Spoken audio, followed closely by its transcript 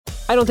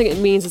I don't think it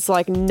means it's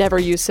like never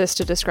use cis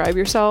to describe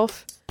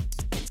yourself.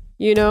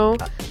 You know?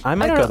 I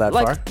might go that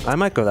far. I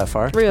might go that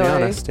far, really? To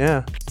be honest,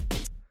 yeah.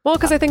 Well,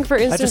 because I think, for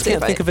instance, I just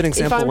can't think of an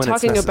example if I'm when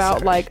it's talking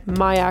about necessary. like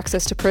my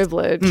access to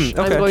privilege, I'm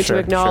okay, going sure, to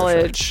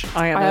acknowledge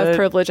I have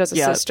privilege as a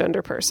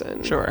cisgender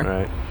person. Sure.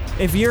 Right.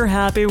 If you're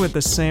happy with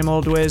the same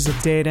old ways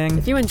of dating,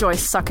 If you enjoy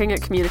sucking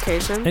at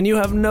communication, and you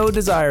have no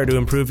desire to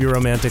improve your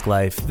romantic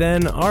life,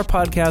 then our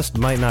podcast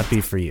might not be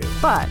for you.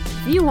 but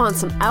if you want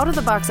some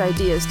out-of-the-box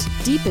ideas to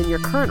deepen your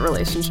current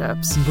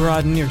relationships,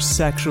 broaden your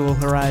sexual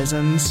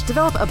horizons,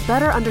 develop a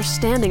better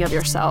understanding of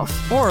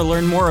yourself, or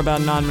learn more about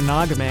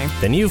non-monogamy,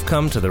 Then you've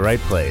come to the right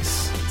place.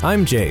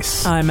 I'm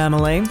Jace, I'm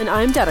Emily. and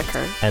I'm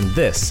Dedeker. and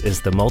this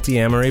is the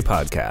Multi-Amory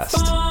Podcast.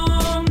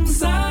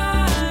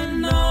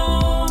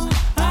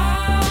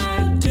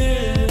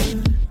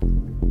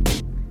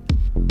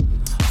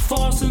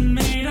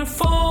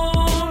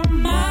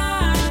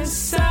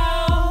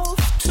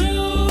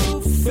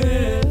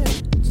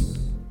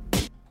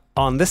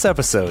 On this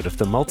episode of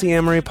the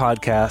Multi-Amory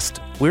Podcast,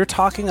 we're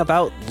talking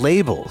about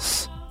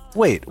labels.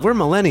 Wait, we're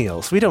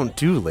millennials. We don't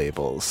do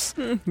labels.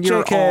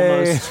 You're JK.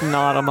 almost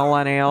not a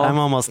millennial. I'm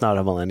almost not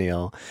a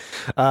millennial.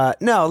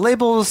 No,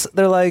 labels,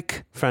 they're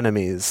like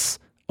frenemies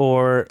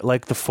or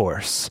like the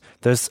Force.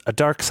 There's a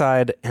dark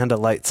side and a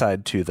light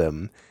side to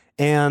them.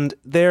 And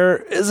there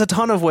is a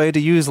ton of way to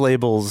use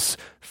labels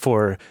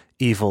for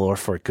evil or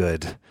for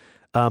good.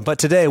 But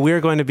today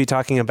we're going to be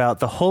talking about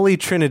the holy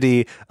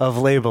trinity of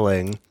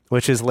labeling,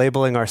 which is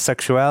labeling our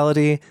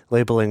sexuality,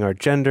 labeling our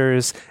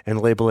genders,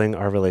 and labeling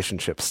our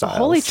relationship styles.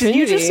 Holy Did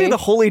you just say the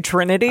Holy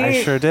Trinity?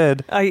 I sure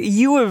did.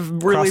 You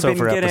have really been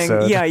Crossover getting,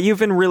 episode. yeah, you've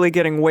been really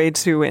getting way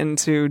too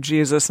into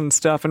Jesus and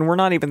stuff, and we're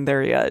not even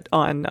there yet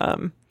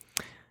on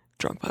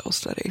Drunk Bible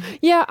Study.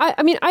 Yeah,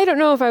 I mean, I don't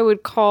know if I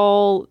would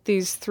call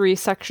these three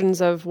sections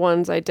of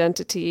one's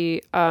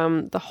identity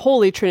the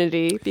Holy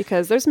Trinity,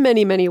 because there's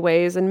many, many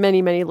ways and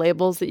many, many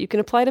labels that you can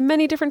apply to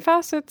many different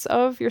facets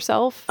of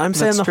yourself. I'm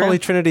saying That's the true. Holy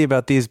Trinity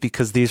about these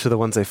because these are the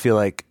ones I feel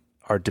like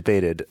are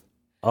debated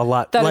a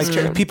lot. That like is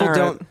true. people All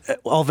don't.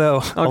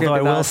 Although give I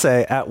you will that.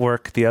 say, at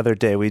work the other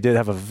day we did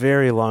have a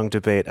very long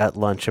debate at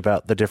lunch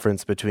about the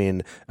difference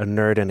between a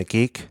nerd and a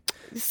geek.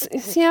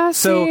 Yeah,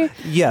 So see,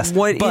 yes,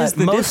 What but is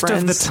the most of the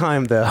difference?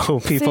 time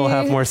though, people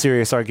have See. more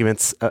serious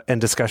arguments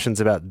and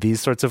discussions about these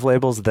sorts of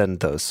labels than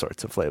those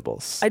sorts of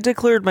labels. I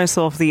declared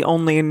myself the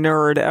only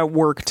nerd at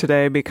work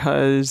today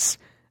because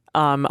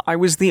I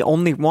was the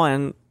only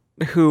one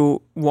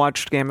who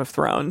watched Game of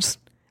Thrones.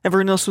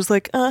 Everyone else was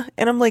like, and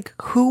I'm like,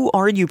 who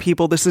are you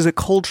people? This is a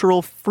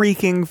cultural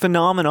freaking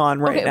phenomenon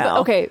right now.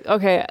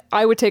 Okay.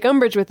 I would take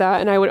umbrage with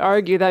that, and I would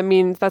argue that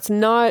means that's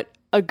not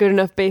a good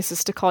enough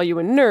basis to call you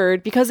a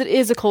nerd, because it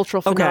is a cultural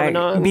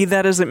phenomenon. Be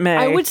that as it may.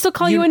 I would still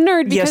call you a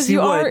nerd because yes,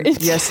 you are would.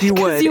 into, Yes, you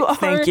because would. you are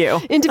Thank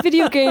you. into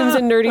video games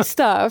and nerdy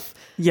stuff.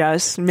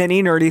 Yes,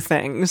 many nerdy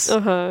things.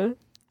 Uh-huh.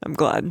 I'm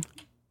glad.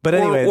 But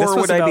anyway, or this was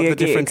would I about be a the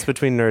difference geek?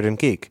 between nerd and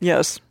geek.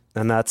 Yes.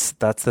 And that's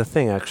the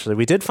thing, actually.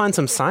 We did find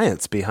some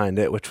science behind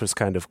it, which was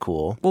kind of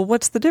cool. Well,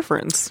 what's the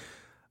difference?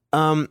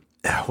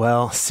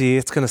 Well, see,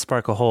 it's going to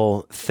spark a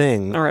whole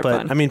thing. All right, but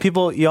fine. I mean,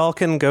 y'all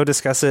can go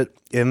discuss it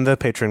in the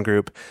Patreon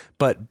group.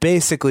 But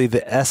basically,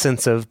 the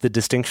essence of the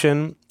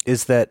distinction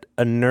is that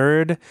a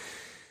nerd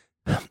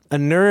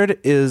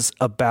is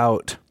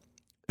about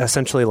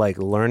essentially like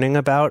learning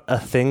about a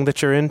thing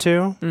that you're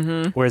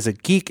into, whereas a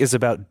geek is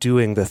about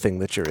doing the thing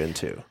that you're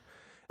into.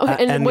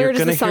 Okay, and where you're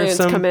does gonna the hear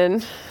science come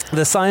in?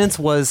 The science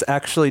was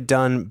actually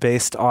done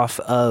based off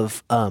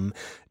of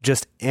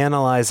just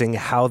analyzing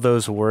how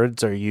those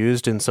words are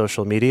used in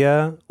social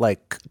media,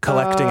 like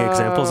collecting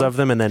examples of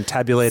them and then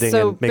tabulating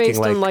So and making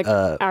based on like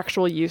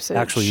actual usage.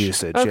 actual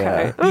usage. Okay.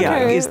 Yeah. Yeah,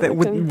 Okay, is that I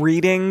would can-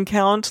 reading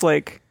count?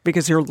 Like,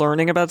 because you're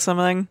learning about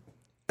something?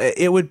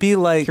 It would be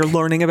like, You're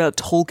learning about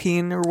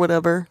Tolkien or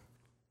whatever?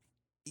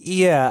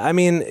 yeah, I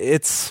mean,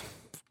 it's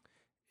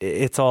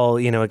all,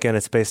 again,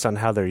 it's based on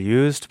how they're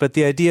used, but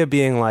the idea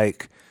being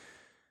like,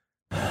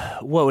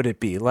 what would it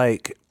be?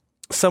 Like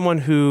someone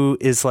who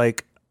is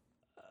like,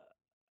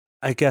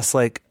 I guess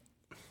like,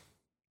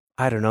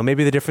 I don't know,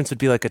 maybe the difference would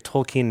be like a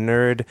Tolkien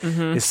nerd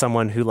is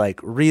someone who like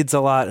reads a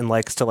lot and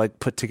likes to like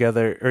put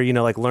together or,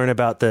 like learn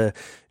about the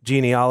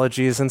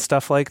genealogies and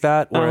stuff like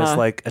that. Whereas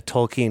like a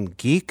Tolkien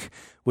geek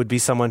would be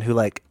someone who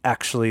like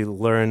actually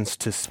learns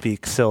to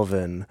speak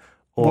Sylvan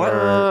or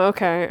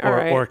okay, all or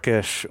right.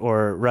 Orcish,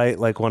 or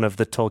like one of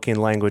the Tolkien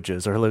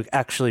languages, or like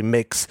actually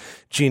makes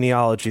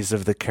genealogies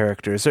of the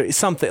characters, or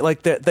something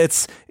like that.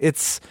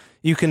 It's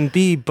you can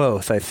be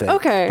both, I think.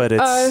 Okay, but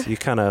it's you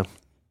kind of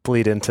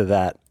bleed into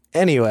that.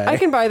 Anyway, I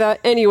can buy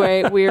that.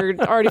 Anyway, we're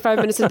already 5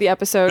 minutes into the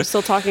episode,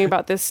 still talking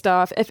about this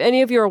stuff. If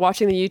any of you are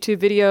watching the YouTube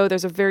video,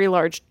 there's a very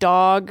large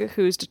dog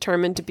who's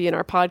determined to be in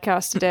our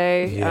podcast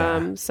today.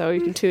 Yeah. So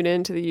you can tune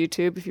in to the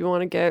YouTube if you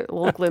want to get a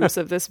little glimpse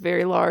of this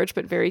very large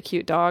but very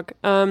cute dog.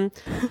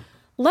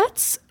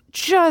 Let's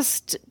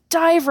just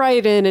dive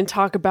right in and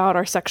talk about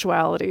our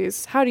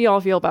sexualities. How do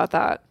y'all feel about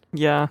that?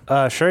 Yeah.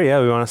 sure,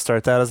 yeah, we want to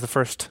start that as the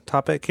first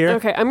topic here.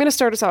 Okay, I'm going to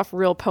start us off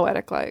real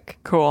poetic-like,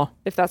 Cool.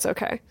 if that's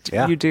okay.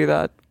 Yeah. You do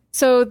that.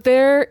 So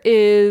there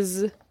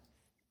is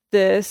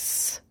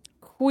this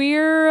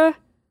queer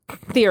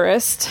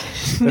theorist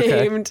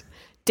named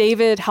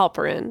David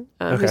Halperin,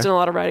 who's done a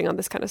lot of writing on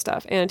this kind of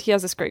stuff. And he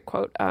has this great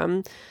quote.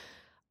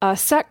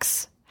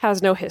 Sex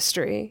has no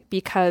history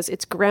because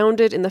it's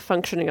grounded in the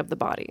functioning of the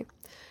body.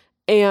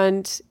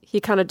 And he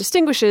kind of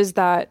distinguishes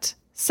that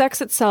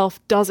sex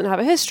itself doesn't have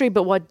a history,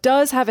 but what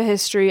does have a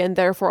history, and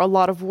therefore a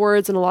lot of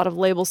words and a lot of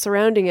labels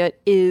surrounding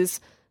it, is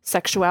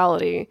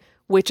sexuality,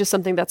 which is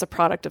something that's a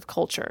product of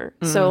culture.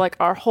 So like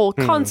our whole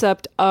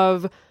concept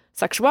of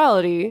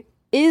sexuality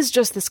is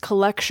just this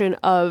collection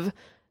of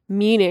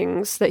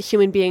meanings that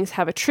human beings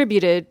have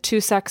attributed to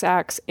sex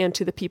acts and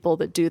to the people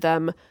that do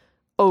them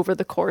over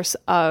the course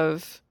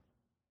of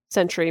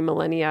century,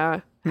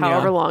 millennia,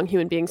 however long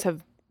human beings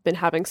have been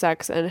having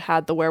sex and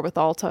had the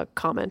wherewithal to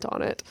comment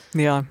on it.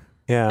 Yeah.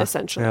 Yeah.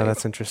 Essentially. Yeah,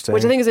 that's interesting.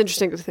 Which I think is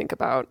interesting to think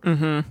about.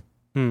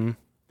 And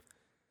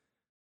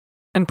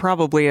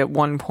probably at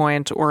one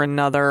point or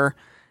another,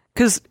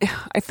 because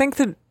I think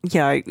that,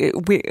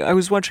 I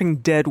was watching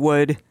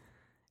Deadwood,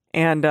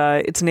 and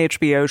it's an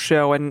HBO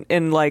show,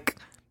 and like,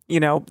 you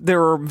know,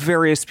 there are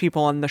various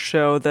people on the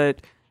show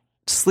that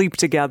sleep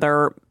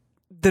together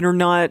that are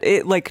not,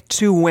 like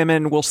two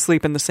women will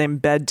sleep in the same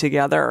bed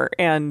together,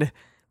 and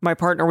my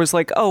partner was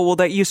like, oh, well,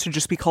 that used to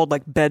just be called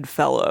like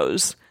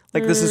bedfellows.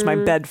 Like, this is my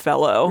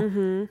bedfellow,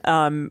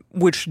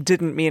 which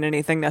didn't mean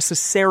anything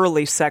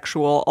necessarily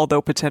sexual,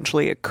 although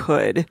potentially it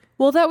could.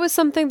 Well, that was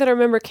something that I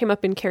remember came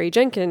up in Carrie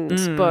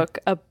Jenkins' book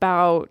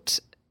about,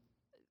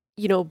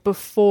 you know,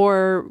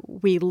 before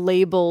we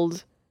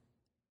labeled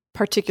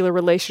particular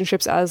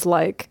relationships as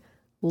like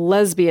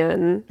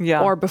lesbian,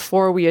 or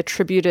before we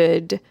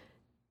attributed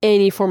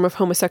any form of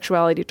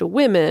homosexuality to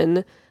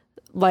women,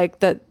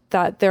 like that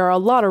there are a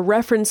lot of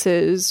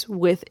references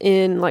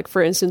within, like,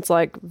 for instance,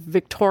 like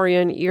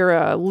Victorian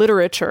era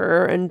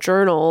literature and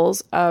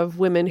journals of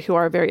women who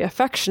are very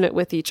affectionate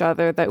with each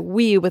other that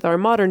we, with our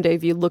modern day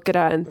view, look at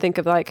and think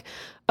of like,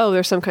 oh,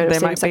 there's some kind of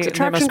same-sex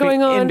attraction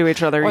going on. Into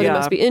each other, or they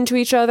must be into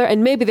each other.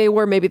 And maybe they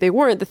were, maybe they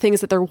weren't. The thing is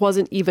that there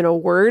wasn't even a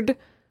word.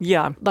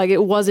 Yeah. Like,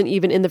 it wasn't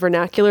even in the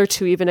vernacular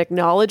to even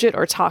acknowledge it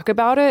or talk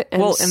about it.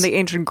 And and the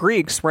ancient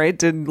Greeks, right,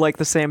 did like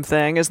the same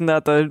thing. Isn't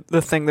that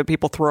the thing that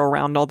people throw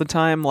around all the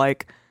time?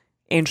 Like,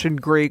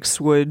 ancient Greeks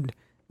would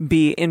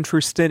be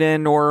interested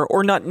in,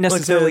 or not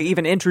necessarily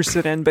even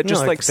interested in, but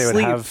just like they would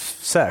have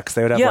sex.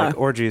 They would have like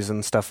orgies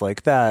and stuff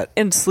like that,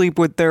 and sleep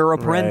with their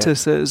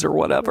apprentices or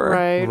whatever,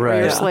 right?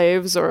 Or your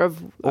slaves, or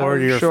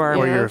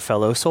your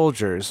fellow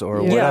soldiers,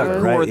 or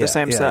whatever, right? Or the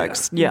same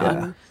sex.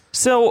 Yeah.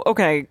 So,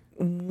 okay,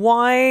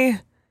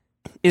 why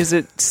is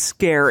it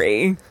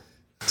scary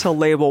to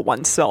label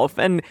oneself?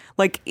 And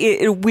like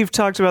we've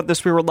talked about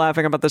this. We were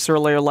laughing about this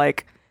earlier.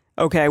 Like,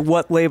 okay,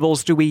 what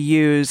labels do we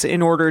use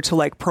in order to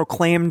like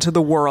proclaim to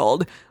the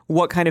world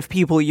what kind of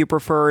people you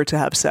prefer to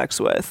have sex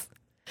with?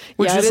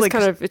 Which is like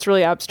kind of, it's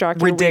really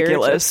abstract, ridiculous, and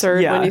weird,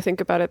 absurd when you think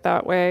about it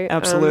that way.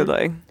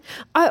 Absolutely.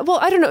 I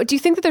don't know. Do you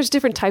think that there's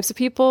different types of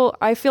people?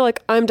 I feel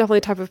like I'm definitely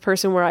the type of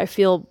person where I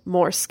feel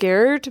more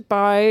scared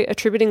by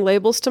attributing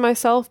labels to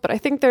myself, but I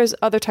think there's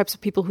other types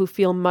of people who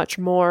feel much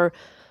more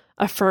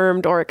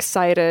affirmed or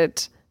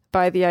excited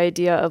by the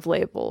idea of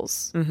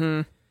labels.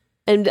 Mm-hmm.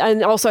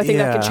 And also I think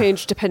that can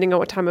change depending on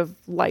what time of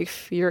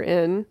life you're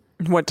in.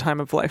 What time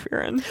of life you're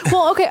in.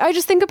 Well, okay, I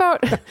just think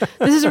about,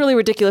 this is really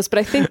ridiculous, but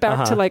I think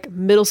back to like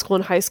middle school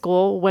and high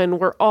school when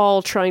we're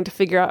all trying to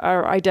figure out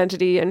our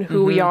identity and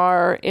who we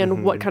are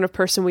and what kind of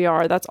person we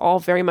are. That's all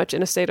very much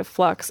in a state of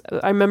flux.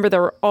 I remember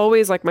there were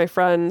always like my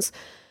friends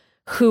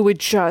who would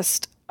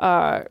just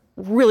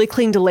really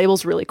cling to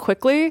labels really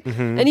quickly.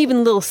 And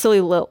even little silly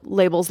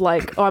labels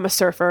like, oh, I'm a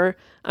surfer,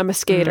 I'm a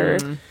skater,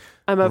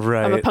 I'm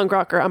a punk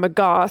rocker, I'm a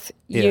goth,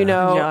 you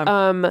know.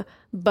 Yeah.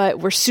 But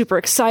we're super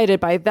excited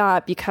by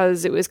that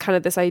because it was kind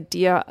of this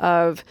idea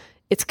of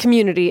it's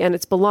community and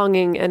it's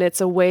belonging and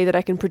it's a way that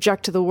I can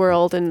project to the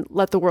world and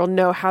let the world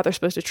know how they're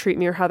supposed to treat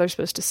me or how they're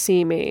supposed to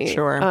see me.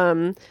 Sure.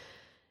 And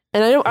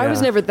I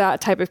was never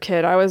that type of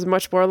kid. I was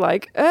much more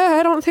like,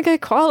 I don't think I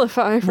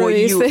qualify for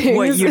these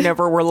things. You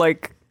never were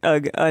like a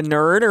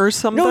nerd or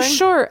something? No,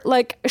 sure.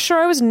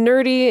 I was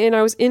nerdy and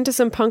I was into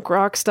some punk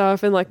rock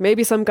stuff and like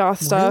maybe some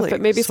goth stuff,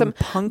 but maybe some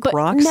punk but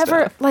rock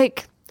never stuff.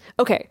 like,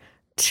 okay.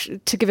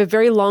 To give a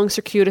very long,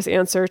 circuitous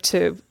answer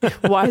to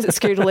why is it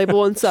scary to label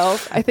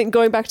oneself, I think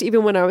going back to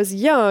even when I was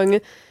young,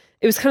 it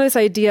was kind of this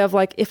idea of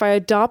like, if I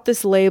adopt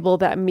this label,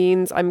 that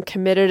means I'm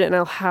committed and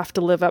I'll have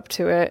to live up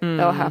to it.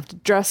 I'll have to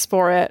dress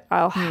for it.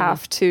 I'll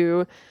have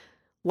to,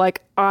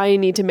 like, I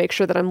need to make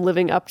sure that I'm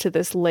living up to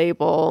this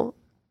label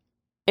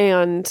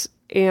and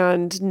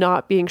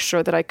not being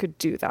sure that I could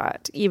do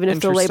that, even if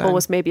the label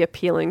was maybe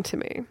appealing to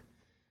me.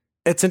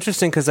 It's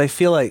interesting because I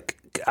feel like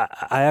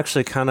I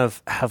actually kind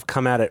of have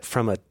come at it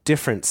from a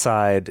different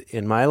side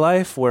in my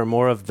life, where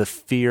more of the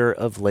fear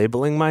of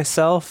labeling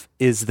myself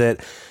is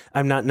that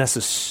I'm not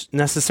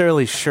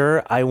necessarily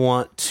sure I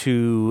want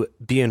to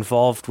be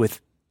involved with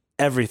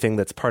everything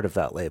that's part of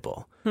that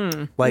label.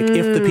 Like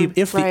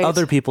if the right.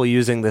 other people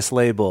using this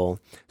label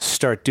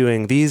start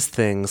doing these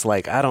things,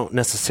 like I don't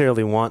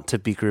necessarily want to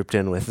be grouped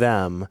in with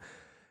them.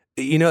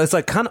 You know, it's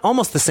like kind of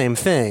almost the same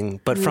thing,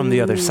 but from the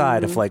other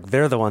side, if like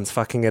they're the ones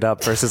fucking it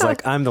up versus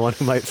like I'm the one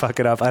who might fuck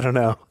it up. I don't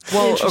know.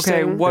 Well, okay,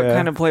 Interesting. what Yeah.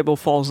 kind of label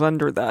falls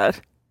under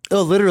that?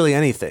 Oh, literally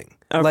anything.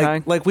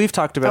 Okay. Like we've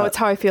talked Oh, about. it's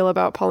how I feel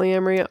about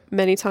polyamory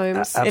many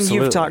times. And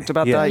Absolutely. you've talked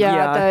about Yeah. that.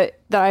 Yeah,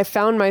 that I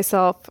found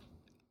myself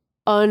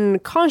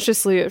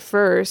unconsciously at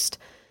first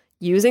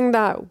using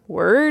that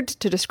word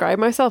to describe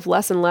myself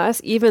less and less,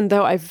 even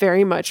though I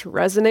very much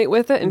resonate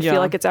with it and Yeah.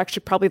 feel like it's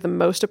actually probably the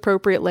most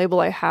appropriate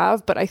label I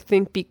have. But I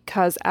think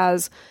because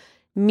as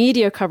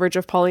media coverage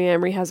of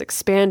polyamory has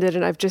expanded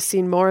and I've just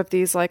seen more of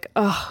these like,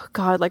 oh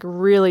God, like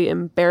really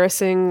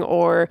embarrassing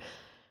or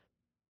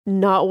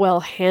not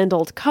well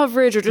handled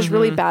coverage or just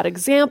really bad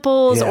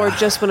examples or Yeah.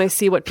 just when I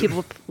see what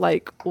people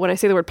like when I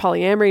say the word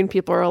polyamory and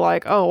people are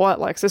like, oh, what,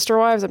 like sister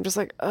wives? I'm just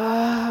like, Yeah,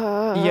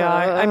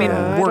 I mean,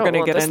 I we're don't going to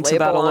want get this into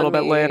that a label little on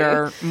bit me.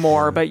 later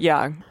more, but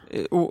yeah.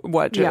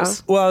 What, Yeah.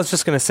 Jace? Well, I was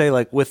just going to say,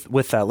 like,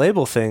 with that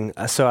label thing,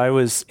 so I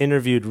was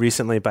interviewed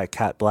recently by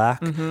Kat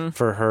Black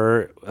for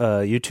her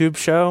YouTube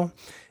show,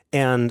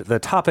 and the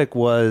topic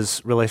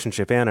was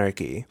relationship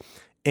anarchy.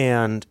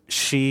 And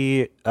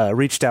she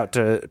reached out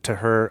to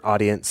her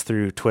audience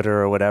through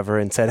Twitter or whatever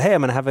and said, hey, I'm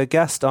going to have a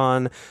guest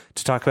on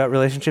to talk about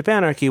relationship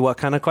anarchy. What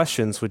kind of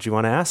questions would you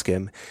want to ask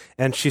him?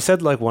 And she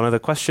said, like, one of the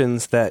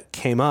questions that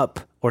came up,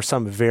 or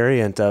some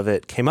variant of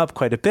it came up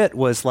quite a bit,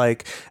 was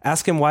like,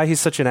 ask him why he's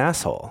such an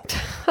asshole.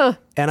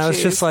 And I was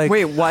Jeez. just like,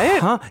 Wait,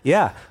 what? Huh?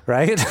 Yeah,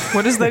 right?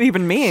 What does that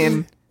even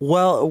mean?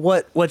 Well,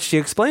 what she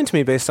explained to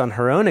me based on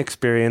her own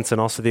experience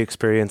and also the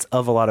experience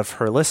of a lot of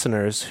her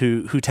listeners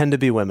who tend to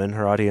be women,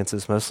 her audience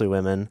is mostly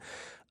women,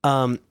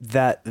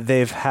 that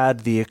they've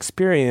had the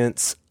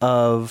experience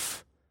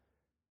of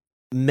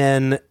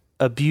men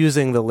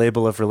abusing the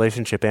label of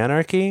relationship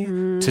anarchy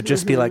to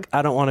just be like,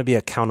 I don't want to be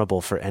accountable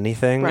for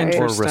anything Right. or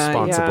Interesting.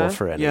 responsible Yeah.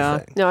 for anything.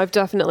 Yeah. No, I've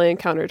definitely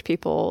encountered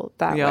people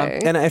that Yeah.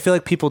 way. And I feel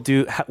like people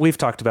do, we've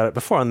talked about it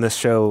before on this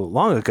show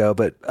long ago,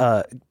 but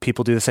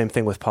people do the same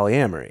thing with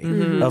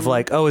polyamory of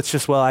like, oh, it's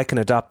just, well, I can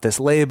adopt this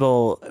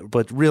label,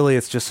 but really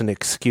it's just an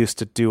excuse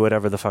to do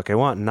whatever the fuck I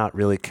want and not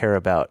really care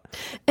about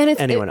And it's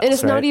anyone and else,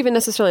 it's not right? even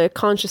necessarily a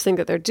conscious thing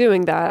that they're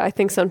doing that. I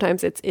think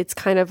sometimes it's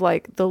kind of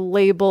like the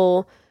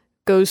label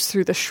goes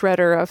through the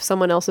shredder of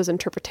someone else's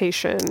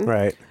interpretation.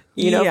 Right.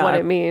 You know Yeah. what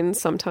it means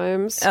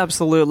sometimes.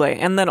 Absolutely.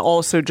 And then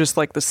also just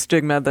like the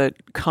stigma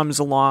that comes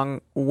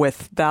along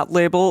with that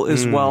label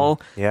as well.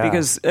 yeah.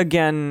 Because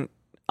again,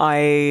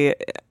 I,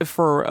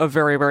 for a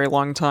very, very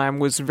long time,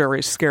 was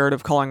very scared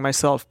of calling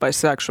myself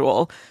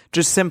bisexual.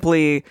 Just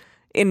simply,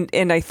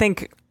 and I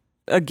think,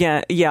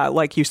 again, yeah,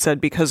 like you said,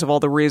 because of all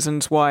the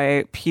reasons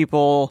why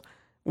people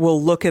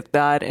will look at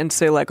that and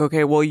say like,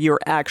 okay, well, you're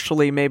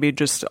actually maybe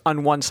just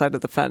on one side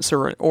of the fence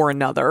or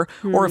another.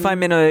 Or if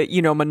I'm in a,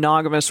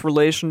 monogamous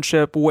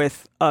relationship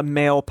with a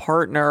male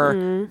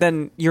partner,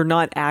 then you're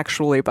not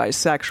actually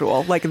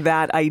bisexual. Like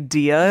that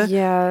idea.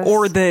 Yes.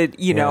 Or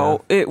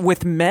that,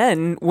 with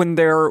men, when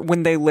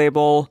they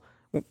label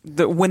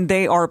when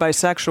they are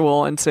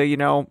bisexual and say,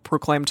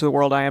 proclaim to the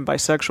world I am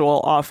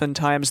bisexual,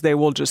 oftentimes they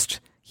will just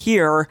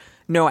hear,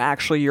 no,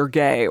 actually you're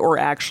gay, or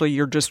actually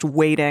you're just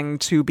waiting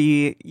to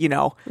be,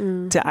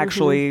 to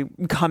actually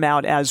come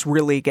out as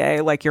really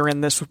gay, like you're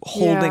in this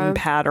holding Yeah.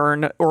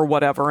 pattern or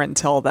whatever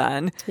until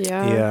then.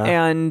 Yeah. Yeah.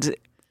 And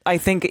I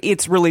think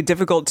it's really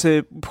difficult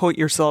to put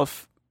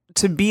yourself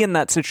to be in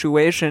that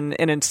situation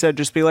and instead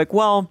just be like,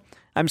 well,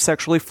 I'm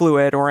sexually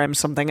fluid or I'm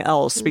something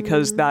else,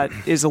 because that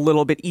is a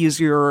little bit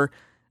easier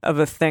of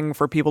a thing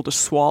for people to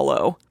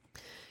swallow.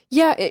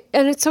 Yeah,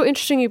 and it's so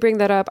interesting you bring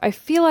that up. I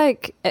feel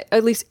like,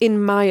 at least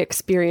in my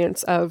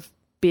experience of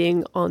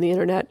being on the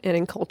internet and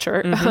in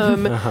culture,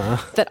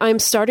 that I'm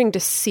starting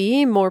to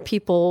see more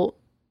people.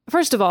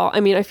 First of all, I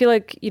mean, I feel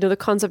like, the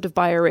concept of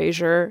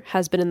bi-erasure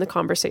has been in the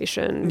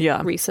conversation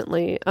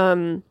recently.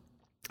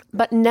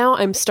 But now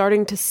I'm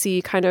starting to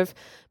see kind of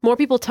more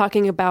people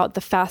talking about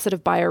the facet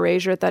of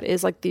bi-erasure that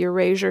is like the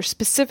erasure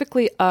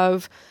specifically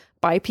of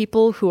bi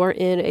people who are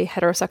in a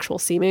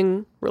heterosexual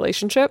seeming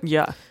relationship.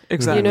 Yeah,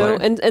 exactly.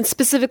 And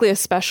specifically,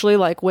 especially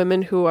like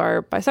women who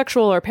are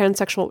bisexual or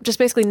pansexual, just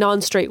basically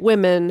non-straight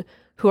women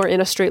who are in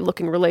a straight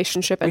looking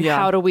relationship. And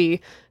how do we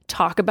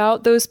talk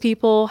about those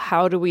people?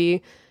 How do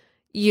we,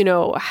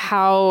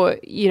 how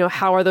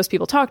are those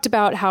people talked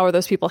about? How are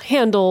those people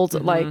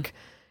handled? Like,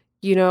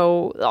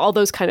 all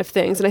those kind of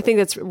things. And I think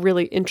that's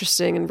really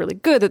interesting and really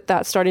good that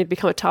that's starting to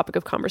become a topic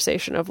of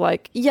conversation of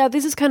like, yeah,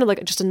 this is kind of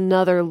like just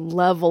another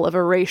level of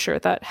erasure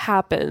that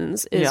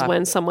happens is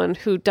when someone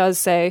who does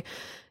say,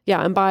 yeah,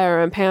 I'm bi or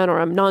I'm pan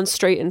or I'm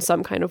non-straight in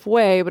some kind of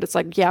way, but it's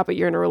like, yeah, but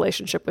you're in a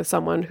relationship with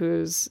someone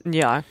who's...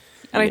 Yeah.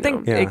 And I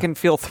think it can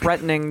feel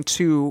threatening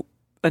to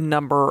a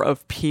number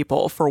of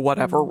people for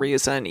whatever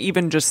reason.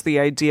 Even just the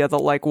idea that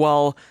like,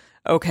 well,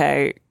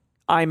 okay,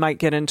 I might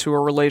get into a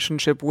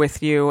relationship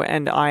with you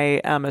and I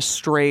am a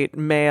straight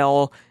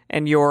male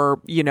and you're,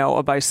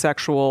 a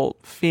bisexual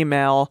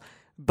female,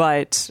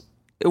 but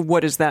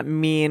what does that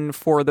mean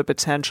for the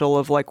potential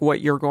of like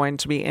what you're going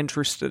to be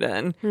interested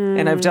in?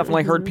 And I've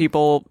definitely heard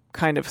people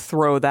kind of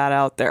throw that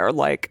out there.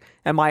 Like,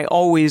 am I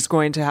always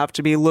going to have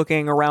to be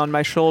looking around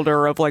my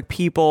shoulder of like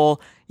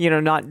people,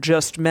 not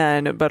just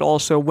men, but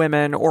also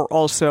women or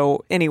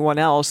also anyone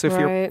else if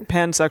you're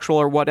pansexual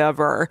or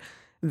whatever,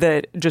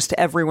 that just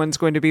everyone's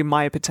going to be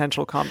my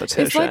potential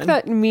competition. It's like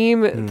that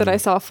meme that I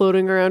saw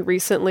floating around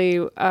recently,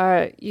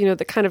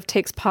 that kind of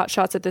takes pot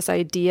shots at this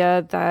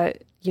idea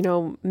that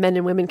men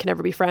and women can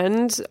never be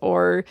friends,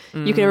 or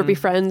you can never be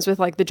friends with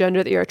like the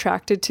gender that you're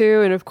attracted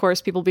to. And of course,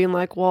 people being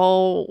like,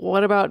 well,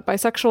 what about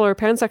bisexual or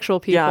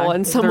pansexual people? Yeah,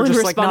 and someone just,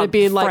 responded like,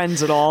 being like,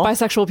 friends at all.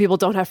 Bisexual people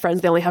don't have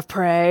friends. They only have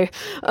prey.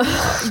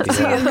 I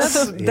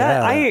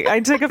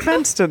take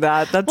offense to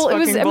that. That's well,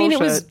 fucking it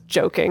was bullshit.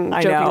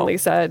 jokingly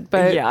said,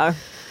 but yeah.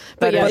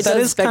 But that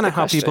is kind of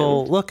how question.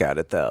 people look at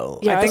it, though.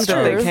 Yeah, I think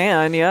that they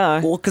can,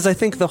 yeah. Well, because I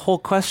think the whole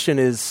question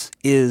is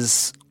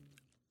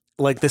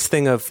like this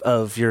thing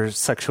of your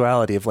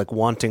sexuality, of like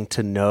wanting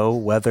to know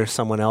whether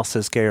someone else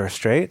is gay or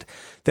straight,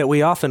 that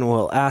we often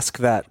will ask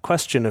that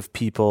question of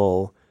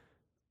people,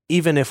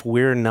 even if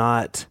we're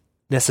not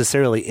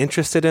necessarily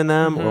interested in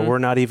them, or we're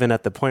not even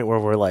at the point where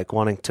we're like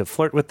wanting to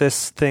flirt with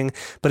this thing.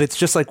 But it's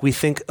just like we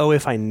think, oh,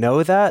 if I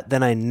know that,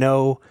 then I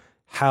know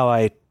how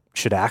I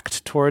should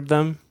act toward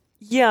them.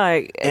 Yeah.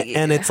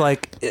 And it's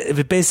like,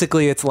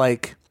 basically it's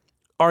like,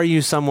 are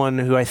you someone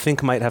who I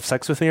think might have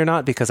sex with me or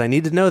not? Because I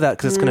need to know that,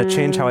 because it's going to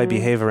change how I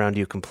behave around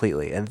you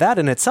completely. And that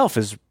in itself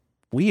is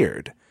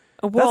weird.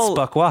 Well, that's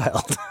buck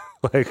wild.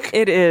 Like,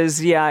 it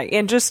is, yeah.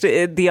 And just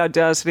the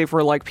audacity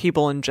for like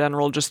people in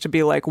general just to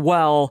be like,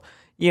 well,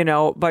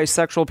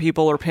 bisexual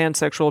people or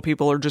pansexual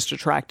people are just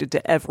attracted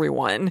to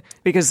everyone,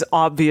 because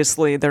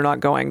obviously they're not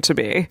going to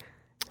be.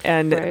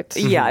 And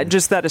yeah,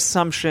 just that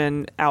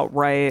assumption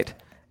outright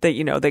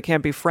that, they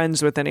can't be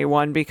friends with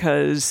anyone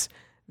because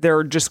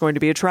they're just going to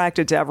be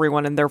attracted to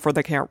everyone and therefore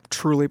they can't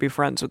truly be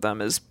friends with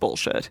them is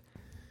bullshit.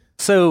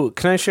 So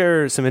can I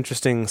share some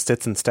interesting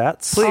stits and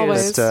stats?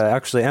 Please.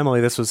 Actually,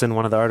 Emily, this was in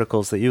one of the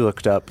articles that you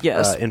looked up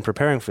in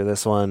preparing for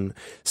this one.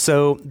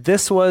 So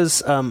this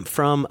was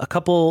from a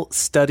couple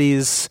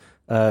studies,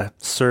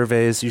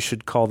 surveys, you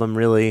should call them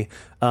really,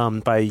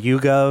 by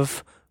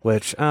YouGov,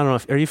 which I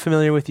don't know are you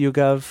familiar with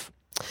YouGov?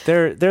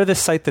 They're this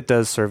site that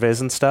does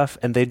surveys and stuff,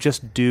 and they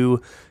just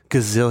do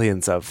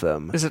gazillions of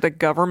them. Is it a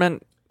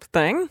government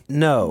thing?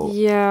 No.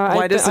 Yeah.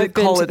 Why does it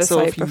call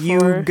itself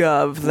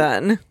YouGov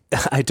then?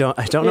 I don't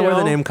know where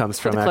the name comes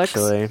from,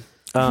 actually.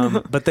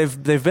 But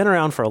they've been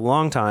around for a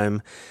long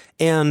time,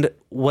 and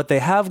what they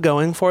have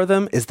going for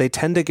them is they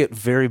tend to get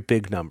very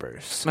big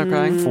numbers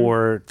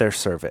for their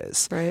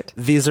surveys. Right.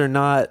 These are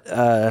not,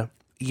 they're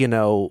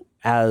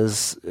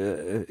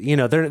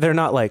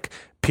not like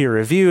peer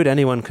reviewed.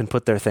 Anyone can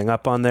put their thing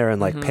up on there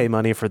and like pay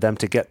money for them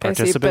to get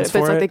participants but for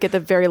it's it. like they get the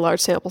very large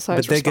sample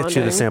size. But they get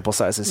you the sample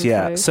sizes, Okay.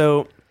 yeah.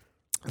 So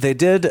they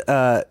did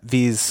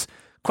these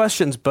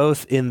questions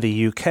both in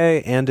the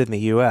UK and in the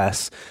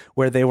US,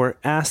 where they were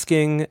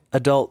asking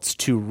adults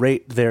to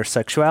rate their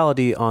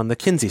sexuality on the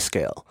Kinsey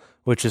scale,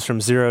 which is from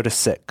 0 to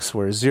 6,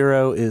 where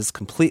 0 is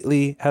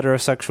completely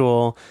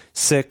heterosexual,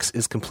 6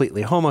 is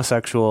completely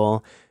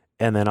homosexual,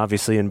 and then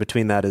obviously in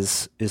between that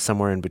is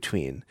somewhere in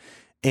between.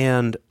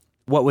 And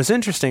what was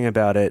interesting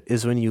about it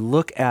is when you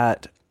look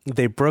at,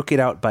 they broke it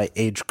out by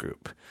age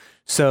group.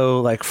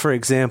 So like, for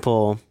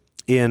example,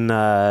 in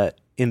the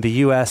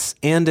US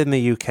and in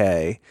the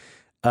UK,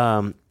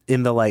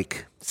 in the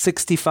like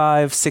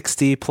 65,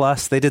 60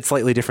 plus, they did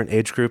slightly different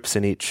age groups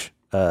in each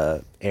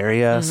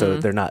area. So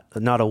they're not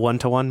a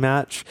one-to-one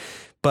match,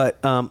 but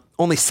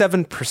only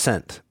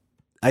 7%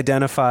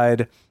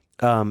 identified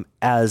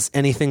as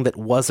anything that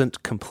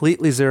wasn't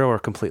completely 0 or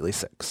completely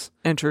 6.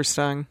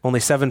 Interesting. Only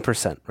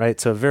 7%,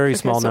 right? So a very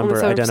small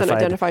number only 7%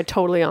 identified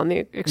totally on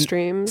the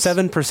extremes.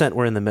 7%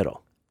 were in the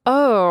middle.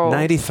 Oh,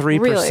 93%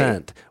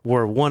 really?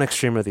 were one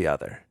extreme or the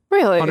other.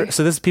 Really?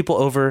 So this is people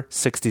over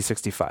 60,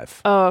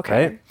 65. Oh, okay.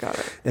 Right? Got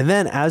it. And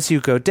then as you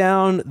go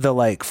down the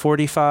like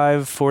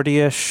 45,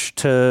 40-ish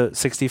to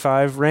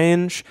 65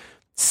 range,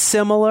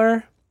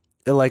 similar,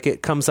 like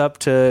it comes up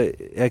to,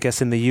 I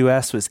guess in the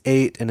US was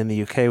 8 and in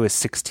the UK was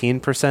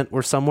 16%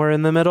 were somewhere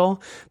in the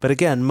middle. But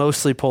again,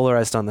 mostly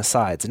polarized on the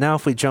sides. Now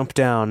if we jump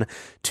down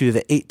to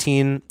the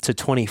 18 to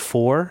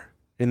 24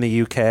 in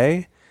the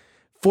UK,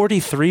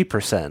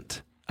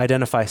 43%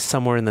 identify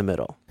somewhere in the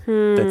middle.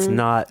 That's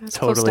not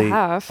totally close to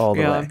half. all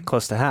the Yeah. way.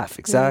 Close to half,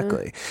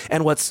 exactly.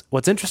 And what's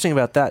interesting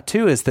about that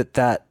too is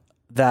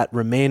that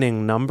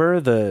remaining number,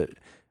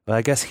 well,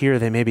 I guess here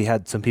they maybe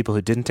had some people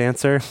who didn't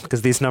answer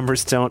because these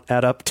numbers don't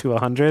add up to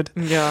 100.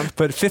 Yeah.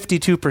 But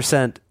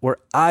 52% were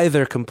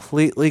either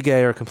completely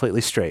gay or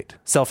completely straight,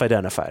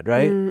 self-identified,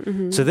 right?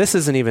 So this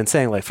isn't even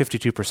saying like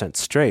 52%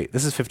 straight.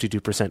 This is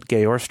 52%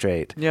 gay or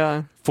straight.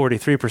 Yeah.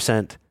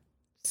 43%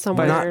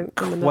 Somewhere not in the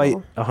quite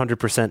middle.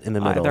 100% in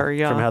the middle Either,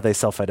 yeah. from how they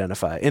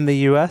self-identify. In the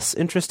US,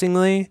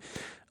 interestingly,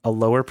 a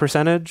lower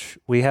percentage.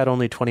 We had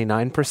only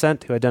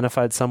 29% who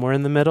identified somewhere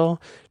in the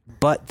middle,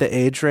 but the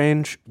age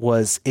range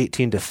was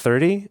 18 to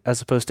 30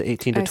 as opposed to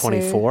 18 to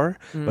 24,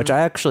 which I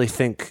actually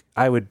think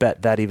I would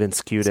bet that even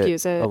skewed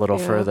it a little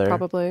further.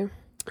 Probably.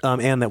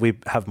 And that we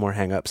have more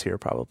hangups here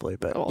probably.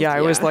 But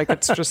I was like,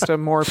 it's just a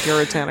more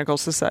puritanical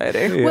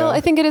society. Yeah. Well, I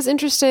think it is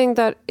interesting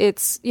that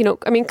it's,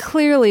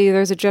 clearly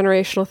there's a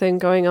generational thing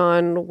going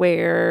on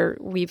where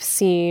we've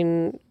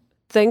seen,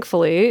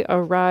 thankfully, a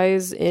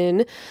rise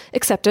in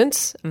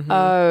acceptance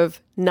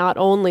of not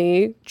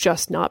only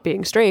just not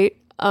being straight,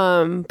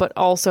 but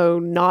also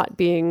not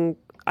being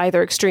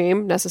either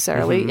extreme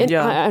necessarily.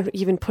 And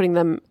even putting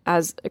them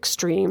as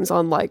extremes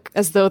on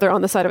as though they're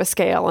on the side of a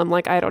scale. I'm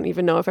like, I don't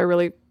even know if I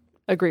really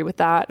agree with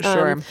that.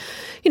 Sure.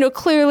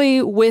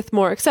 Clearly with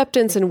more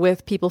acceptance and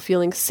with people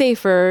feeling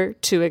safer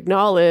to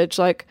acknowledge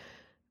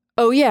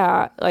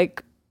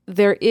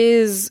there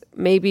is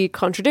maybe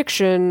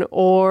contradiction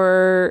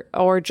or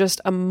just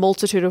a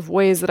multitude of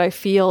ways that I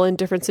feel in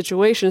different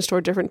situations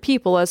toward different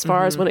people as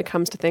far as when it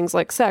comes to things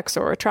like sex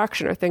or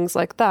attraction or things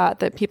like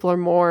that people are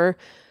more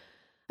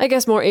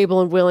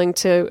able and willing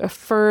to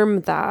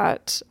affirm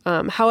that.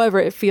 However,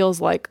 it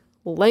feels like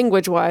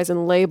language-wise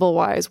and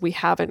label-wise, we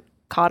haven't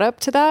caught up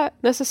to that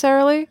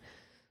necessarily.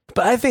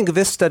 But I think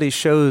this study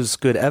shows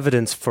good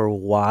evidence for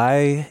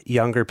why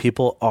younger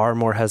people are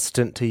more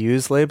hesitant to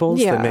use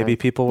labels than maybe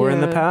people were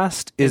in the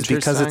past, is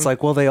because it's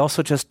like, well, they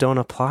also just don't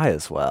apply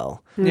as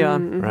well. Yeah.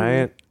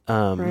 Right?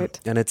 Right.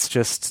 And I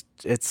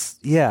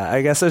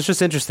guess it's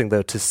just interesting,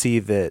 though, to see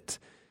that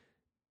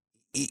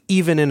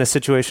even in a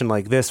situation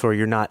like this where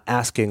you're not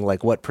asking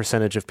what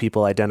percentage of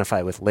people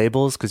identify with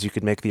labels, because you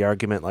could make the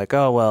argument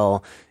oh,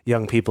 well,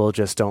 young people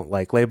just don't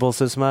like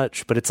labels as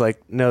much. But it's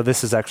no,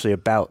 this is actually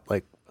about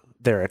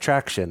their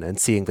attraction and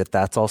seeing that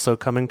that's also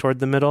coming toward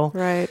the middle.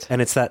 Right.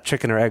 And it's that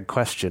chicken or egg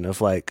question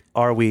of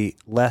are we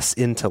less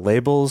into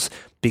labels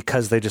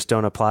because they just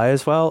don't apply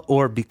as well?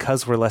 Or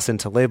because we're less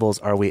into labels,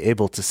 are we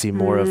able to see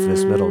more of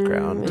this middle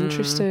ground?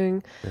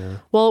 Interesting. Yeah.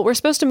 Well, we're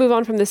supposed to move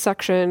on from this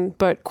section,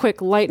 but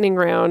quick lightning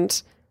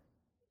round.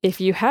 If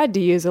you had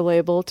to use a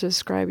label to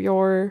describe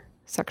your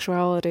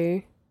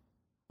sexuality,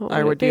 what I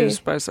would would it be? use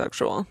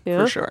bisexual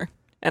Yeah? for sure.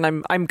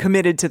 And I'm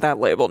committed to that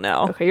label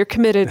now. Okay, you're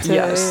committed to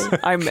Yes,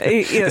 I'm.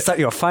 Is that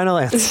your final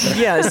answer?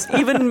 Yes,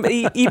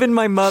 even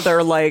my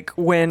mother,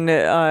 when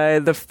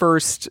the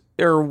first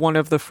or one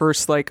of the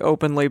first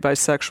openly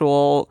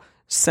bisexual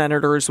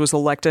senators was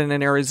elected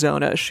in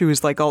Arizona, she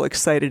was all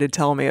excited to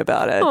tell me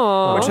about it,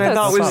 Aw, which I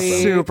thought was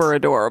sweet. super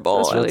adorable.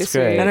 That's really That's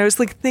sweet. great. And I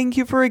was like, "Thank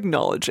you for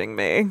acknowledging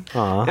me."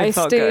 Aw. I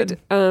felt stayed.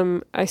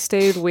 good. I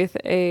stayed with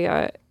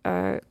a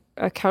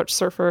couch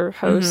surfer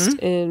host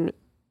in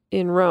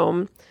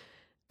Rome,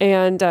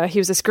 and he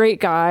was this great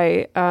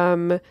guy.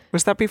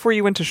 Was that before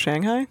you went to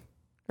Shanghai?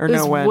 Or It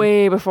was no, when?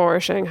 way before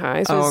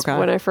Shanghai. This was okay.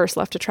 when I first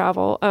left to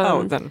travel.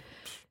 Then.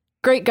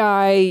 Great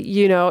guy,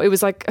 it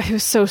was he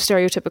was so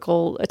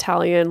stereotypical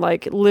Italian,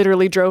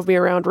 literally drove me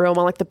around Rome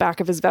on the back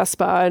of his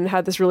Vespa and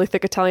had this really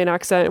thick Italian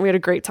accent, and we had a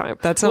great time.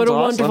 That sounds What a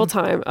awesome. wonderful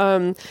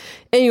time.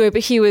 Anyway,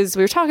 but we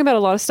were talking about a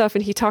lot of stuff,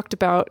 and he talked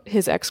about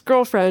his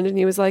ex-girlfriend, and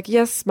he was like,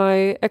 yes,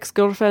 my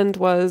ex-girlfriend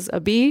was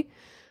a B.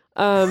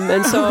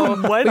 And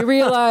so we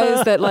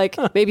realized that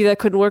maybe that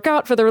couldn't work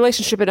out for the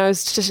relationship, and I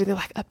was just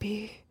like, a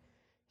B.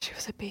 She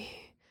was a B.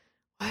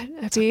 What?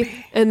 A B?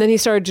 And then he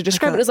started to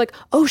describe it. It was like,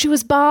 oh, she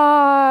was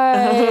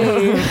bi.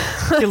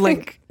 You're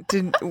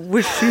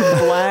was she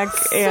black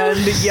and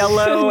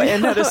yellow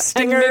and had a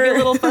stinger? And maybe a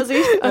little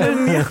fuzzy. So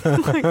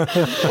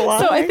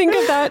I think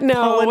of that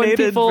now when Pollinated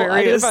people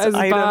various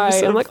identify as bi.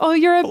 items I'm of like, oh,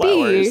 you're a bee.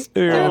 flowers.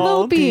 You're a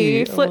little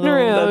bee flitting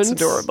around. That's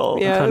adorable.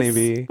 Yes.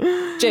 Honeybee.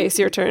 Jace,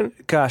 your turn.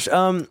 Gosh,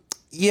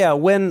 yeah,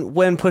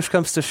 when push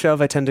comes to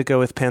shove, I tend to go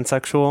with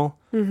pansexual.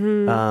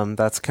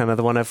 That's kind of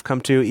the one I've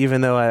come to,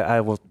 even though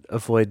I will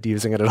avoid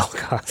using it at all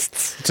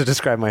costs to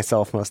describe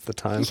myself most of the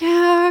time.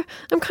 Yeah,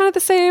 I'm kind of the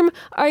same.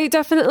 I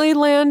definitely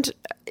land,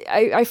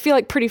 I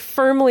feel pretty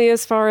firmly,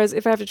 as far as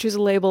if I have to choose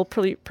a label,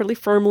 pretty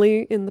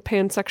firmly in the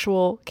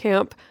pansexual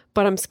camp,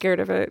 but I'm scared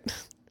of it.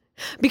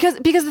 Because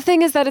the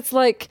thing is that it's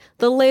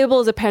the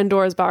label is a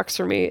Pandora's box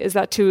for me, is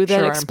that to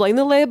then explain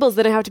the labels,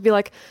 then I have to be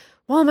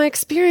well, my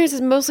experience is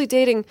mostly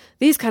dating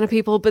these kind of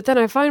people, but then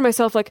I find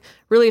myself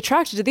really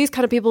attracted to these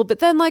kind of people. But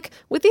then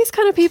with these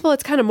kind of people,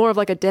 it's kind of more of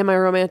a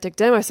demi-romantic,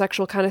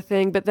 demisexual kind of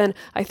thing. But then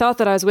I thought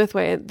that I was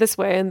this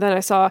way. And then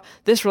I saw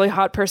this really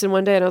hot person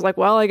one day and I was like,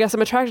 well, I guess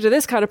I'm attracted to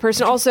this kind of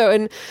person also.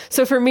 And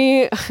so for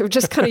me, I've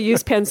just kind of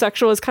used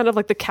pansexual as kind of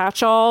the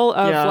catch-all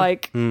of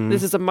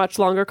this is a much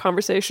longer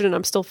conversation and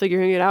I'm still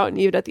figuring it out. And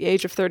even at the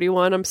age of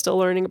 31, I'm still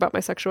learning about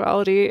my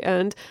sexuality,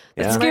 and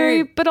it's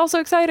scary, but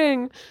also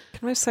exciting.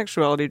 Can my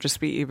sexuality just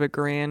be Eva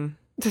Green?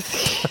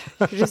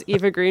 You're just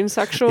Eva Green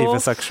sexual. Eva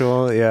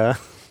sexual, yeah.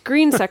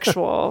 Green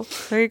sexual.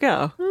 There you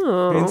go.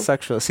 Oh. Green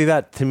sexual. See,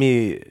 that to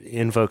me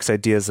invokes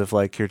ideas of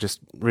you're just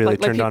really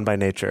turned on by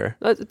nature.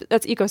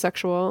 That's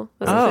ecosexual.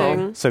 That's the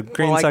thing. So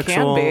green Well, I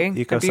sexual, can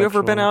be. Have you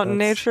ever been out in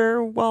that's-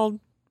 nature while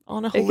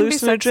on a It can be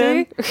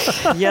hallucinogen.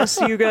 sexy. Yes,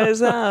 you guys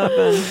have,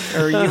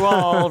 or you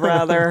all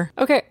rather.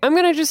 Okay, I'm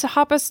going to just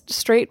hop us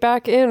straight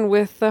back in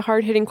with the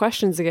hard-hitting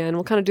questions again.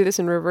 We'll kind of do this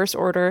in reverse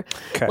order.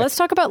 Okay. Let's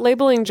talk about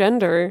labeling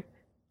gender.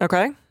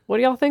 Okay. What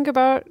do y'all think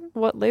about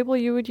what label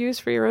you would use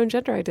for your own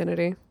gender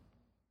identity?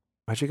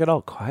 Why'd you get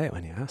all quiet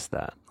when you asked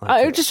that? Like,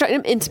 I was just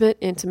trying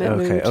intimate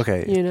mood.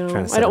 Okay. You know,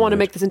 Trying to I set don't a want to mood.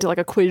 make this into like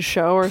a quiz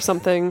show or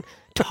something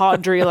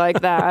tawdry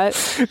like that.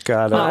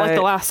 got Not it. like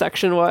the last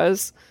section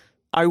was.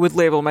 I would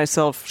label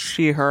myself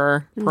she,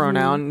 her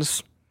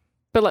pronouns.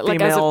 But like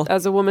Female,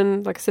 as a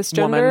woman, like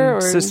cisgender Woman,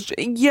 or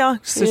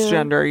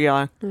cisgender,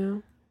 yeah.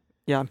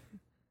 Yeah.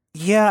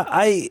 Yeah,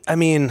 I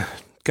mean,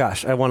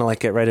 gosh, I want to like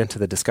get right into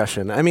the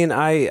discussion. I mean,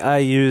 I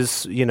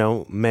use,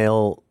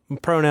 male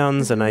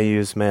pronouns and I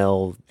use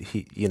male,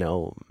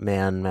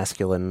 man,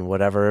 masculine,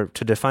 whatever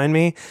to define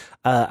me.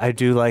 I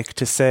do like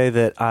to say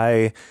that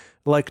I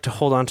like to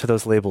hold on to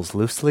those labels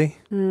loosely,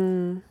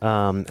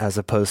 as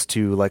opposed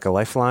to like a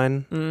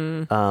lifeline.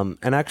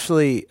 And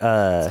actually,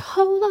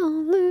 Hold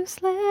on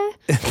loosely.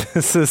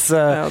 this is,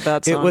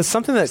 that it song. was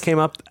something that came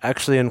up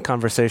actually in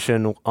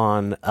conversation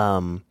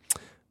on,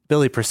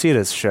 Billy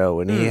Presida's show,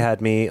 and he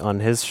had me on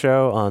his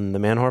show on the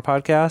Man Whore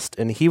podcast,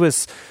 and he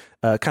was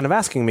kind of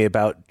asking me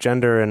about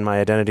gender and my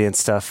identity and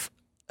stuff,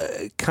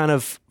 kind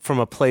of from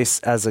a place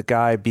as a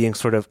guy being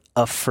sort of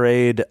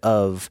afraid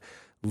of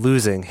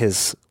losing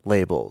his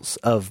labels,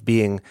 of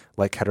being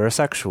like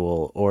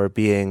heterosexual or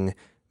being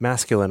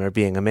masculine or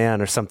being a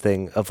man or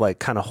something, of like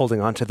kind of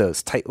holding on to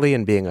those tightly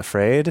and being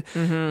afraid.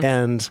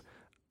 And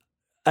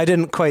I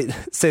didn't quite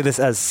say this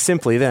as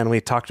simply then.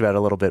 We talked about it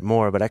a little bit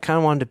more, but I kind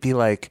of wanted to be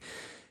like,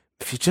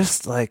 if you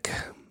just like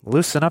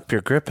loosen up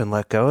your grip and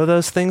let go of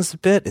those things a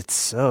bit, it's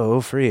so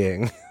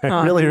freeing.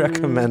 I really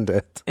recommend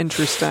it.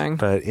 Interesting.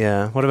 But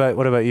yeah, what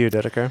about you,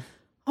 Dedeker?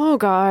 Oh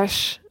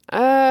gosh.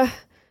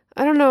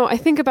 I don't know. I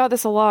think about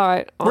this a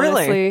lot,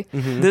 honestly.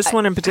 Really? This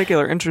one in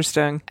particular,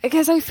 interesting. I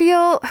guess I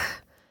feel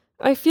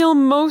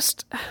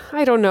most,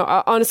 I don't know.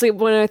 Honestly,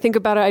 when I think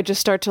about it, I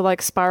just start to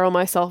like spiral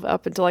myself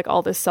up into like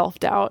all this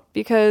self-doubt,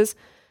 because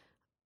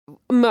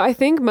I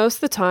think most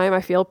of the time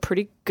I feel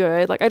pretty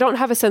good. Like I don't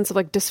have a sense of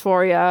like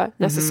dysphoria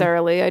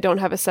necessarily. I don't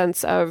have a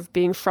sense of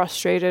being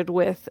frustrated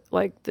with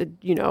like the,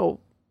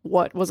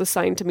 what was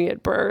assigned to me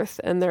at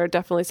birth. And there are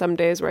definitely some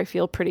days where I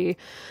feel pretty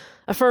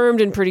affirmed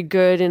and pretty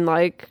good and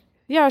like,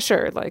 yeah,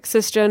 sure, like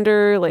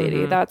cisgender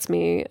lady, that's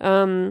me.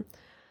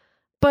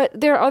 But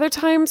there are other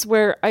times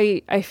where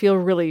I feel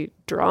really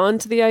drawn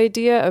to the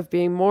idea of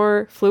being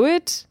more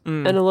fluid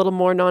and a little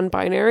more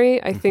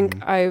non-binary. I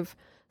think I've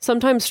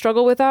sometimes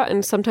struggle with that,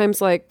 and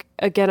sometimes like,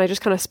 again, I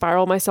just kind of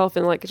spiral myself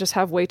and like just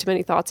have way too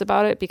many thoughts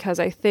about it, because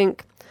I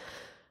think,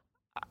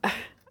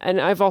 and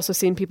I've also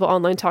seen people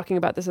online talking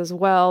about this as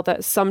well,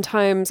 that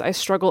sometimes I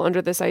struggle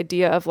under this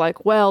idea of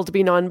like, well, to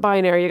be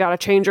non-binary, you got to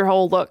change your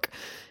whole look.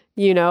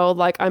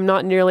 Like I'm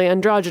not nearly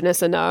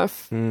androgynous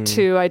enough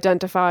to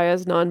identify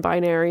as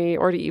non-binary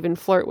or to even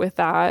flirt with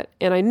that.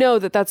 And I know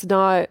that that's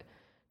not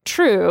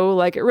true.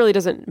 Like it really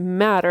doesn't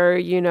matter,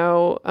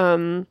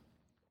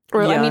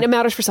 or I mean, it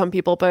matters for some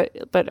people, but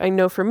I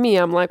know for me,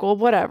 I'm like, well,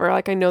 whatever.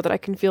 Like I know that I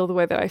can feel the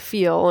way that I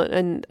feel,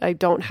 and I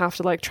don't have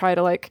to like try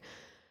to like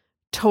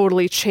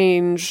totally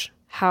change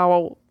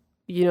how,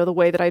 the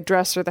way that I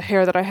dress or the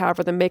hair that I have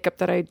or the makeup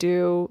that I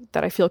do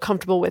that I feel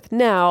comfortable with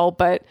now.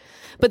 But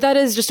that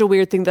is just a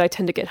weird thing that I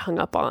tend to get hung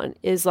up on,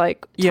 is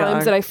like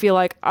times that I feel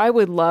like I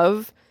would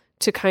love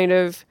to kind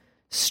of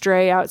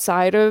stray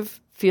outside of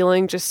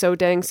feeling just so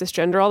dang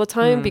cisgender all the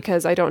time,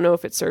 because I don't know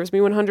if it serves me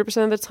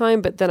 100% of the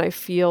time, but then I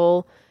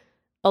feel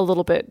a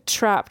little bit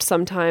trapped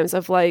sometimes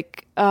of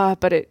like,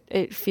 but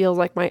it feels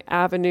like my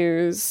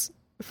avenues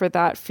for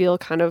that feel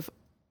kind of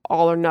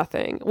all or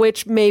nothing,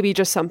 which may be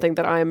just something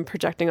that I'm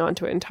projecting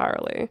onto it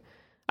entirely.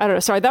 I don't know.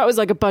 Sorry, that was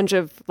like a bunch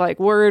of like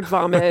word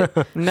vomit.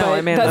 No,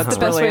 I mean, that's the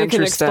best really way I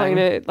can interesting. explain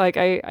it. Like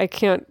I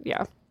can't,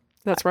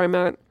 that's where I'm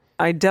at.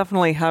 I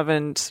definitely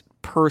haven't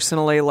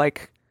personally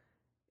like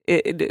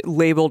it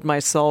labeled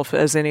myself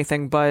as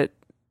anything but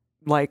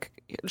like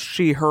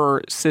she,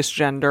 her,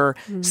 cisgender,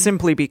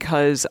 simply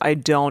because I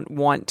don't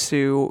want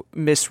to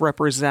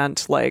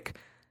misrepresent like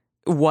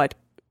what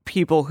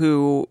people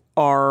who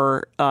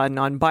are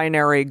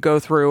non-binary go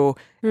through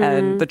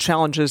and the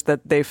challenges that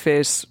they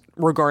face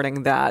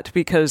regarding that.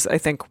 Because I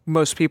think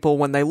most people,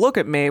 when they look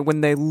at me,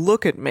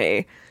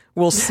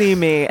 will see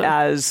me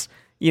as,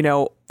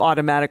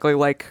 automatically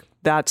like,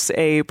 that's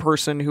a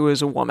person who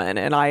is a woman,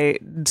 and I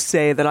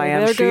say that I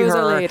am there she, goes her.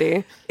 a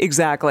lady.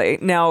 Exactly.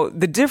 Now,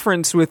 the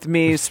difference with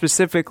me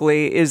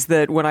specifically is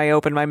that when I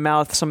open my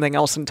mouth, something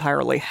else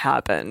entirely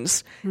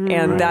happens.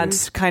 And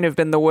that's kind of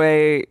been the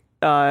way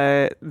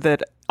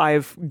that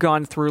I've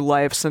gone through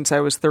life since I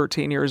was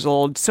 13 years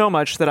old, so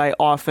much that I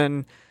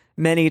often,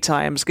 many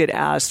times, get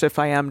asked if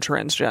I am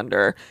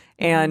transgender.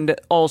 And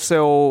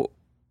also,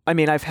 I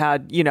mean, I've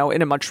had,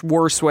 in a much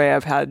worse way,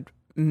 I've had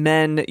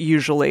men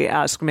usually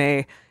ask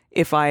me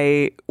if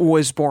I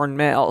was born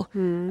male,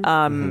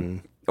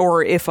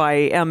 or if I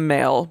am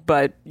male,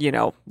 but,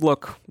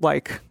 look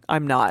like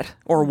I'm not,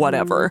 or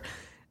whatever.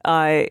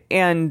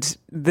 And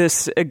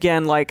this,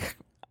 again, like,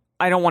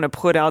 I don't want to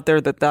put out there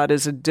that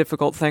is a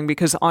difficult thing,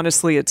 because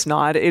honestly, it's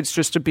not. It's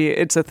just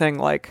it's a thing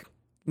like,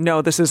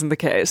 no, this isn't the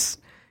case.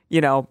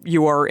 You know,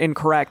 you are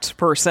incorrect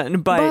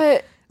person.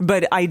 But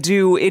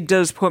it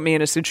does put me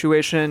in a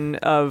situation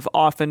of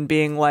often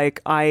being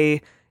like,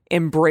 I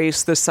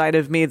embrace the side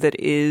of me that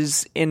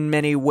is in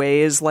many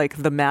ways like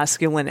the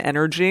masculine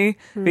energy,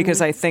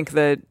 because I think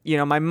that, you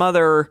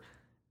know,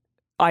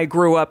 I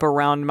grew up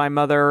around my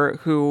mother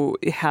who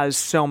has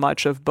so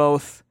much of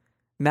both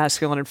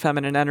masculine and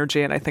feminine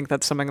energy, and I think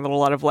that's something that a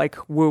lot of like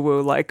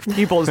woo-woo like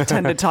people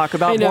tend to talk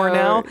about more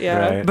now.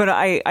 Yeah. Right. But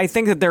I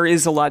think that there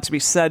is a lot to be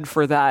said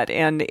for that,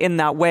 and in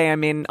that way, I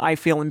mean, I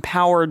feel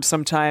empowered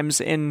sometimes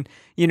in,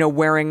 you know,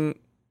 wearing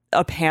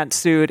a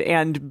pantsuit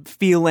and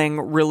feeling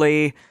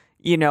really,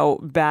 you know,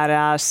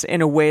 badass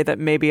in a way that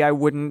maybe I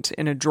wouldn't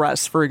in a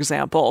dress, for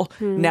example.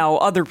 Now,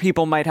 other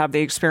people might have the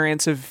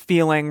experience of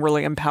feeling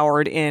really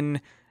empowered in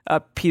a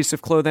piece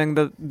of clothing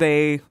that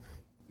they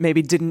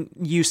maybe didn't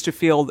used to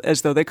feel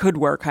as though they could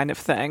wear, kind of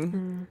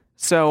thing.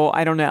 So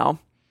I don't know.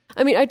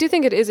 I mean, I do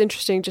think it is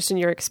interesting just in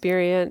your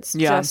experience,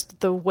 just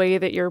the way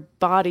that your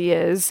body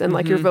is and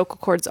like your vocal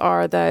cords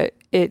are, that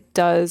it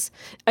does,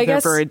 I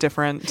guess, They're very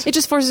different. It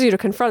just forces you to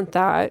confront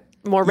that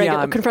more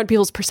confront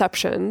people's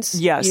perceptions,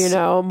 Yes. you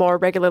know, more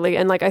regularly.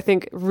 And like, I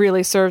think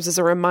really serves as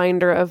a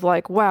reminder of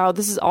like, wow,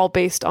 this is all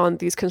based on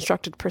these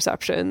constructed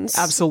perceptions.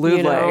 Absolutely.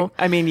 You know?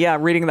 I mean, yeah,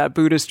 reading that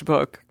Buddhist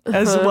book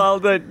as well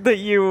that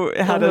you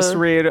had us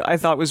read, I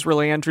thought was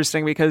really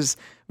interesting because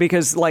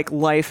like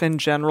life in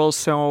general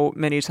so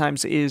many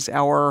times is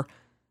our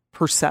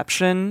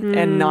perception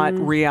and not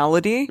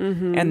reality.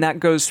 And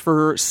that goes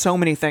for so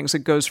many things.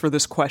 It goes for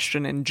this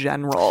question in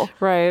general.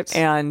 Right.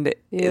 And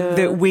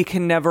that we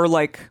can never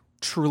like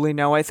truly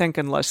know, I think,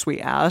 unless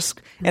we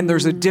ask. And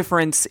there's a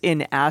difference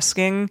in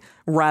asking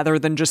rather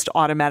than just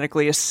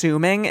automatically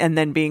assuming and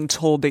then being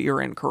told that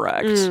you're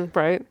incorrect.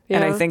 Right. Yeah.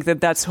 And I think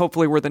that that's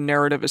hopefully where the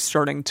narrative is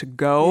starting to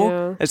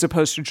go, as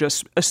opposed to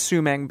just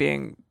assuming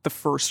being the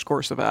first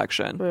course of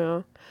action.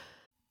 Yeah.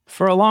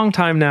 For a long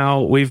time now,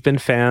 we've been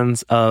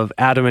fans of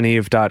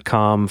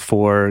AdamandEve.com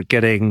for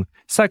getting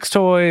sex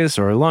toys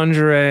or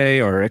lingerie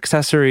or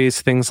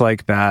accessories, things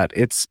like that.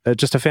 It's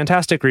just a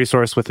fantastic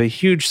resource with a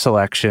huge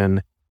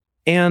selection.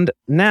 And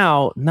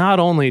now,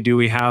 not only do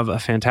we have a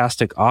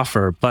fantastic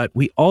offer, but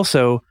we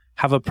also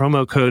have a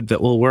promo code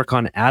that will work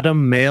on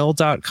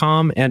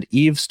AdamMale.com and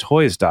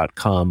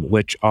EvesToys.com,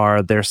 which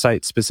are their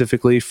sites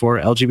specifically for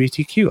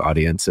LGBTQ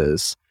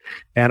audiences.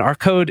 And our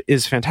code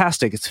is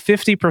fantastic. It's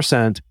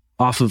 50%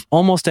 off of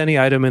almost any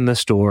item in the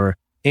store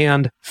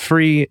and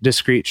free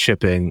discreet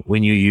shipping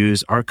when you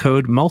use our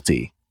code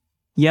MULTI.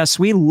 Yes,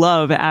 we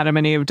love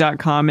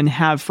AdamandEve.com and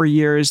have for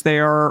years. They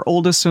are our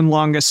oldest and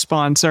longest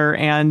sponsor,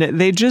 and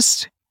they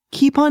just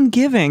keep on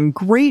giving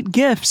great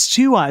gifts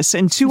to us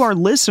and to our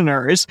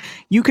listeners.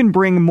 You can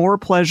bring more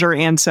pleasure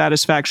and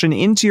satisfaction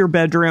into your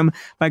bedroom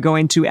by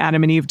going to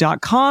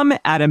AdamandEve.com,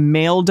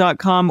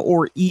 AdamMale.com,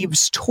 or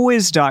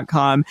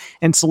EvesToys.com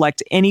and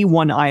select any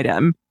one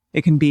item.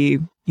 It can be,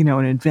 you know,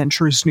 an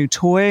adventurous new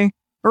toy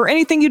or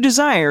anything you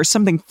desire,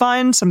 something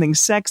fun, something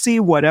sexy,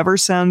 whatever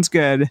sounds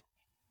good.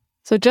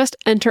 So just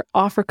enter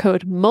offer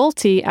code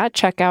MULTI at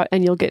checkout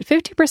and you'll get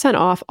 50%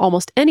 off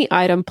almost any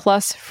item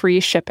plus free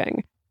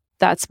shipping.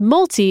 That's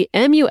MULTI,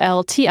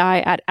 M-U-L-T-I,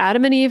 at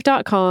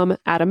AdamandEve.com,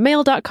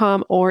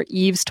 AdamMale.com, or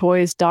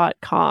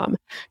EvesToys.com.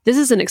 This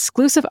is an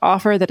exclusive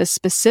offer that is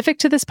specific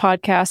to this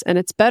podcast, and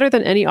it's better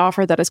than any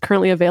offer that is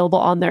currently available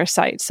on their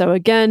site. So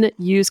again,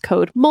 use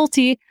code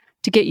MULTI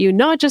to get you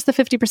not just the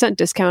 50%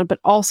 discount, but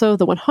also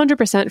the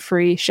 100%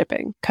 free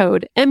shipping.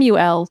 Code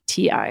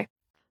MULTI.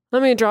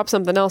 Let me drop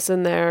something else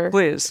in there.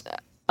 Please.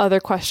 Other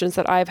questions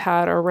that I've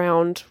had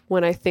around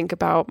when I think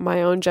about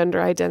my own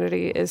gender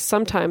identity is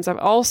sometimes I've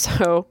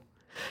also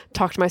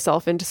talked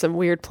myself into some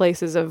weird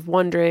places of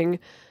wondering,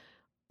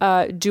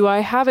 do I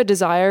have a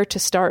desire to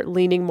start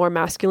leaning more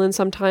masculine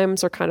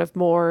sometimes or kind of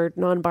more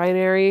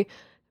non-binary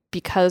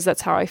because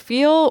that's how I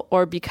feel,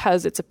 or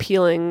because it's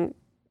appealing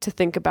to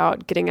think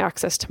about getting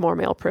access to more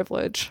male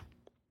privilege?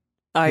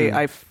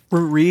 I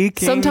freaking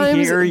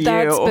sometimes hear you.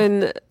 That's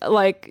been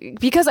like,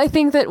 because I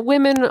think that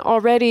women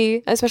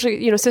already,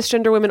 especially, you know,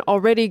 cisgender women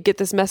already get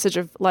this message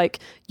of like,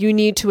 you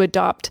need to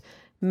adopt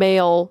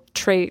male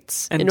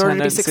traits and in order to be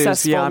tendencies,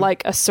 successful,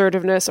 like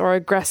assertiveness or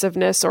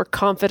aggressiveness or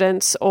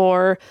confidence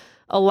or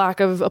a lack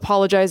of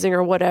apologizing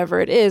or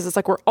whatever it is. It's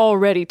like we're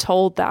already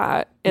told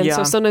that. And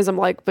so sometimes I'm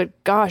like,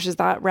 but gosh, is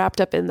that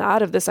wrapped up in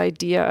that, of this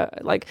idea?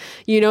 Like,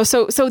 you know,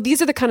 so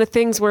these are the kind of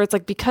things where it's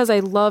like, because I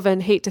love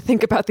and hate to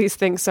think about these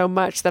things so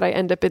much, that I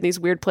end up in these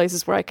weird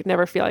places where I could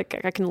never feel like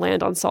I can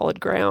land on solid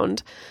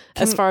ground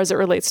as far as it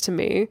relates to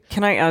me.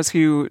 Can I ask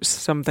you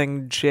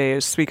something,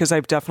 Jace? Because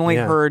I've definitely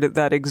heard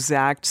that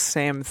exact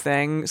same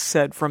thing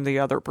said from the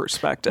other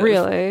perspective.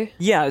 Really?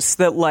 Yes,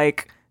 that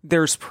like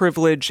there's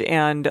privilege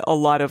and a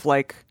lot of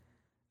like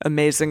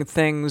amazing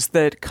things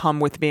that come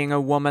with being a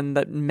woman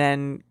that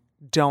men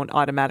don't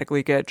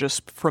automatically get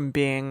just from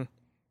being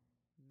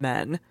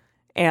men.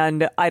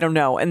 And I don't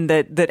know, and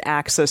that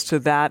access to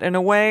that in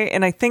a way.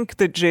 And I think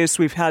that, Jace,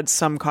 we've had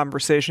some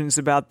conversations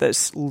about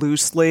this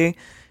loosely,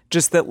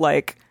 just that,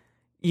 like,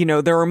 you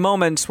know, there are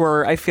moments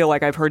where I feel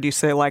like I've heard you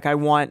say, like, I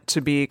want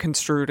to be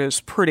construed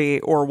as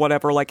pretty or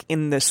whatever, like,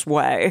 in this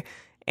way.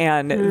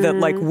 And that,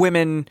 like,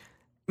 women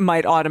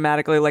might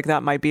automatically, like,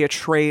 that might be a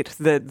trait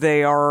that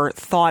they are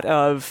thought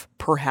of,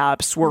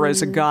 perhaps,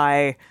 whereas a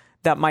guy,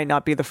 that might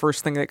not be the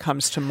first thing that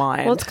comes to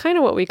mind. Well, it's kind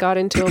of what we got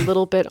into a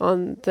little bit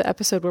on the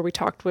episode where we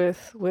talked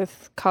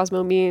with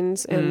Cosmo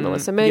Means and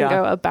Melissa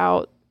Mango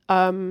about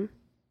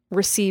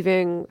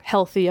receiving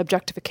healthy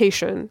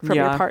objectification from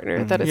your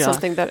partner. That it's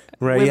something that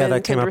women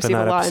that came tend to up in receive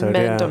that a lot, episode, and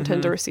men don't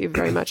tend to receive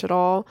very much at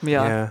all.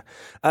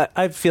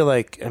 I feel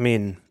like, I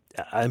mean,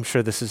 I'm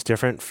sure this is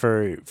different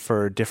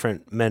for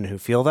different men who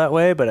feel that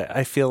way, but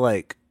I feel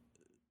like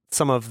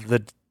some of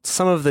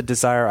the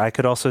desire I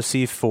could also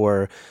see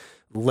for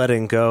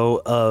letting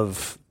go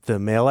of the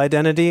male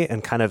identity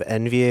and kind of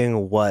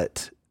envying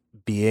what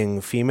being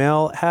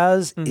female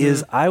has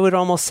is, I would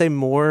almost say,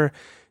 more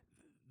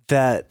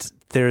that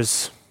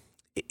there's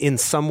in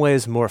some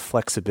ways more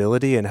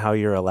flexibility in how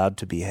you're allowed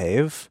to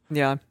behave.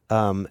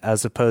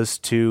 As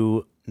opposed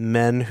to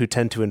men who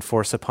tend to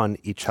enforce upon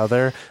each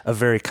other a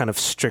very kind of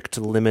strict,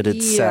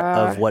 limited set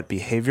of what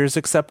behavior is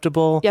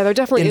acceptable. Yeah, there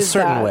definitely is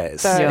certain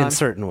ways. In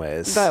certain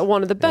ways. But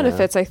one of the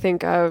benefits, I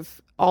think,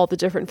 of all the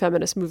different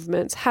feminist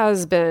movements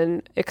has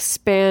been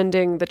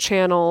expanding the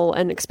channel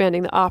and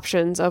expanding the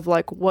options of,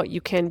 like, what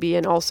you can be,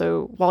 and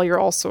also while you're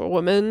also a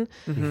woman,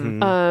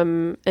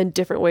 and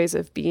different ways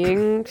of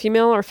being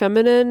female or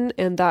feminine,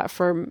 and that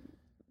for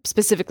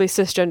specifically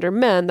cisgender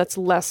men, that's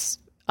less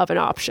of an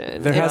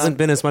option. There hasn't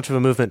been as much of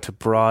a movement to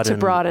broaden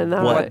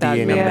that, what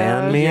being a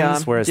man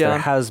means, whereas there Yeah.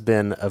 has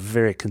been a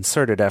very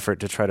concerted effort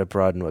to try to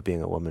broaden what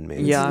being a woman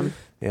means. Yeah.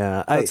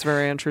 That's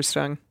very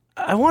interesting.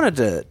 I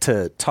wanted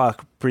to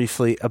talk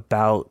briefly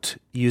about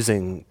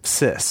using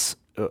cis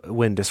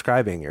when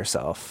describing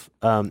yourself.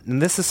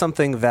 And this is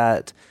something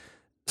that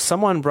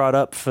someone brought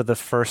up for the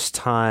first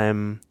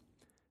time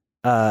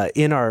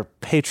in our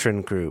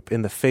patron group,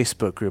 in the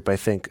Facebook group. I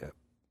think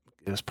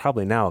it was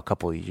probably now a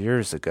couple of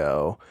years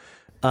ago.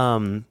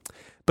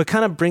 But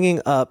kind of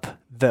bringing up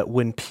that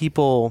when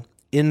people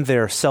in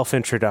their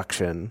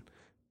self-introduction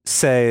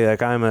say,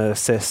 like, I'm a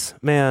cis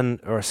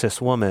man or a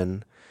cis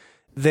woman,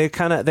 they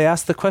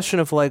ask the question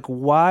of, like,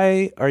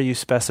 why are you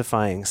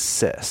specifying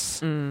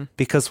cis?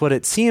 Because what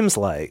it seems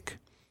like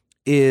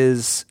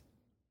is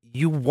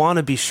you want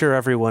to be sure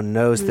everyone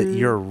knows that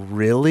you're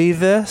really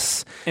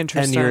this,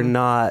 and you're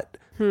not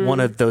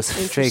one of those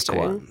fake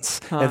ones.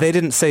 And they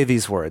didn't say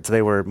these words.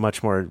 They were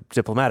much more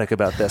diplomatic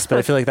about this, but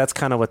I feel like that's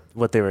kind of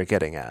what they were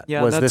getting at,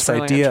 was this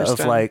really idea of,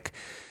 like,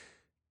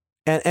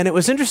 and it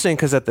was interesting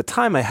because at the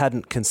time I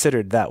hadn't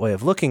considered that way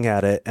of looking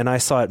at it, and I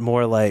saw it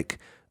more like,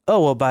 oh,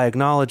 well, by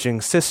acknowledging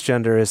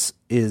cisgender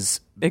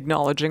is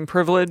acknowledging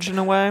privilege in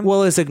a way.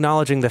 Well, is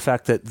acknowledging the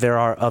fact that there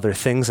are other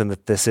things and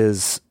that this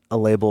is a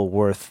label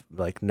worth,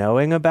 like,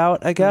 knowing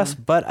about, I guess.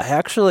 But I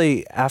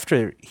actually,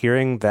 after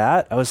hearing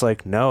that, I was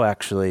like, no,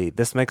 actually,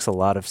 this makes a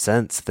lot of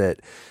sense that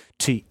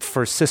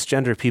for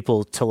cisgender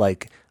people to,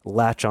 like,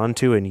 latch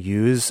onto and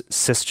use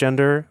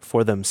cisgender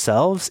for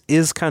themselves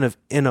is kind of,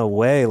 in a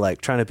way,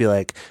 like trying to be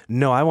like,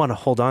 no, I want to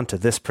hold on to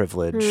this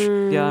privilege.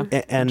 And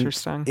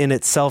interesting. In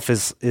itself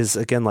is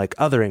again, like,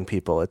 othering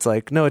people. It's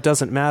like, no, it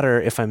doesn't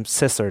matter if I'm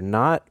cis or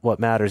not.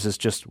 What matters is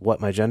just what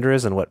my gender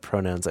is and what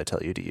pronouns I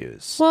tell you to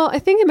use. Well, I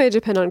think it may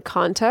depend on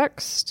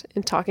context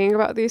in talking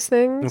about these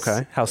things.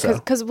 Okay, how so?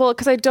 Because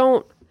I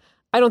don't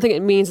think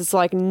it means it's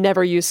like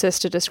never use cis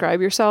to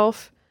describe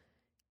yourself.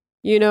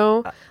 You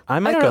know, I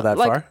might go that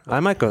far. I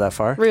might go that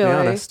far. Really? To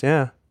be honest,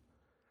 yeah.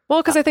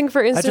 Well, because I think,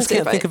 for instance, I just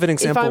can't think of an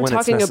example if I'm when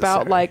it's talking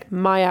about, necessary. like,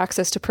 my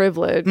access to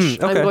privilege,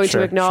 okay, I'm going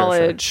sure, to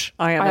acknowledge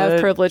I am I have a-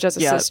 privilege as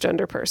a yeah.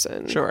 cisgender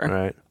person. Sure.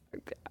 Right.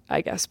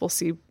 I guess we'll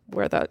see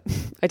where that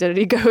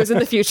identity goes in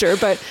the future.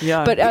 But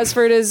Yeah. but as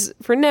for it is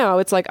for now,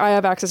 it's like I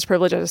have access to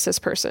privilege as a cis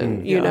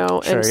person, you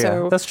know, Sure, and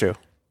so yeah. That's true.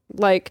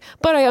 like,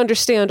 but I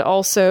understand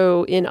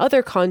also in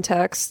other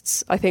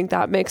contexts, I think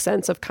that makes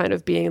sense of kind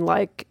of being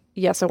like,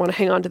 yes, I want to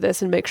hang on to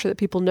this and make sure that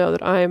people know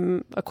that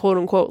I'm a quote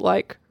unquote,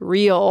 like,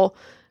 real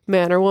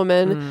man or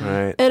woman.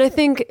 Right. And I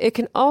think it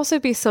can also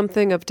be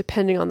something of,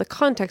 depending on the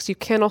context, you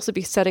can also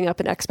be setting up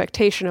an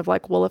expectation of,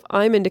 like, well, if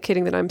I'm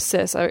indicating that I'm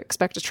cis, I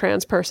expect a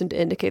trans person to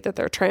indicate that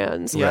they're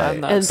trans. Yeah,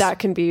 Right. And that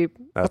can be a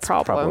That's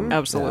a problem.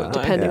 Absolutely.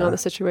 Depending Yeah. on the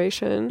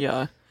situation.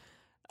 Yeah.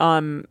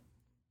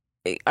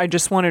 I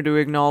just wanted to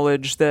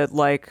acknowledge that,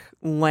 like,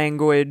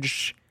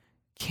 language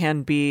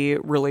can be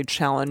really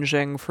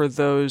challenging for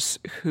those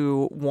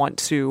who want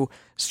to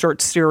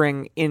start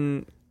steering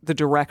in the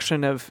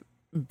direction of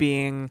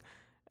being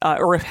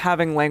or if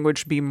having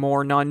language be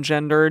more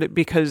non-gendered,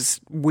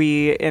 because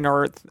we, in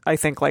our, I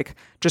think, like,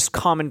 just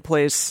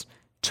commonplace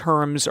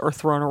terms are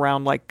thrown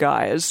around, like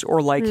guys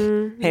or like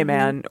hey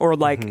man or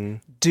like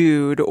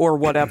dude or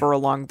whatever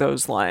along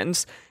those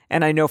lines.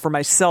 And I know for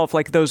myself,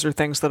 like, those are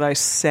things that I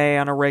say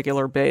on a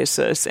regular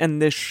basis.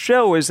 And this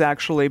show has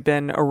actually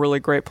been a really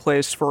great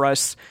place for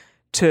us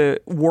to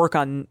work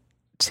on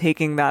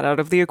taking that out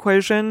of the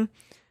equation.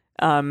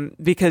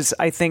 Because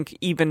I think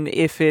even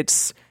if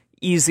it's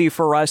easy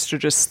for us to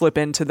just slip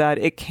into that,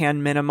 it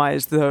can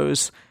minimize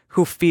those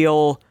who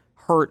feel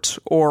hurt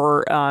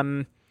or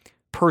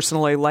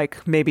personally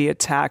like maybe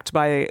attacked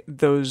by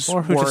those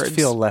or who words. just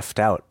feel left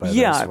out by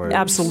Yeah, those words.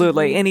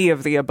 absolutely. Any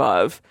of the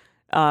above.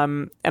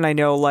 And I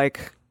know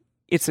like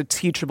it's a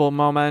teachable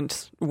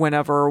moment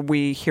whenever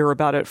we hear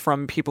about it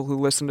from people who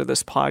listen to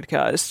this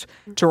podcast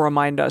to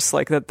remind us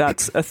like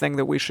that's a thing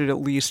that we should at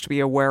least be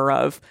aware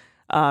of.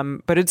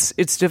 But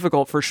it's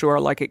difficult for sure,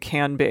 like it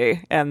can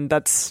be. And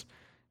that's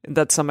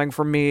something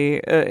for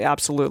me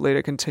absolutely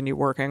to continue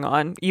working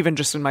on, even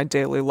just in my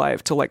daily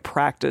life, to like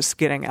practice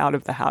getting out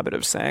of the habit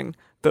of saying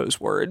those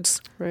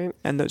words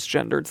and those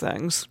gendered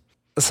things.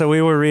 So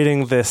we were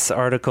reading this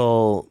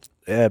article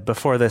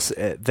before this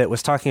that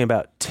was talking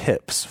about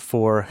tips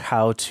for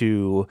how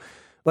to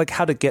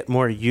get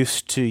more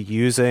used to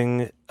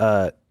using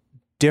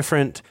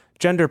different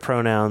gender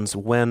pronouns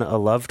when a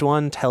loved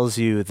one tells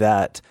you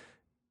that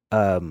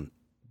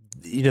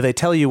they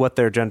tell you what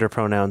their gender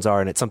pronouns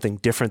are and it's something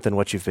different than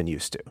what you've been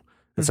used to.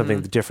 It's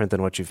something different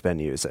than what you've been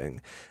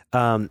using.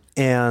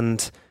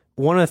 And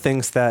one of the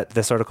things that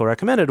this article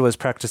recommended was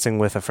practicing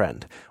with a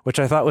friend, which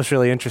I thought was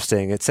really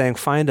interesting. It's saying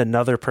find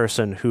another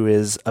person who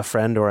is a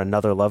friend or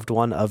another loved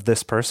one of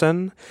this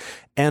person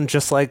and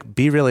just like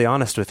be really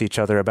honest with each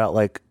other about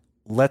like,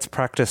 let's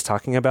practice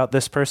talking about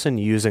this person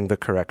using the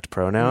correct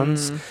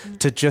pronouns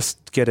to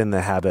just get in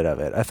the habit of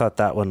it. I thought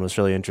that one was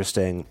really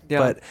interesting. Yeah.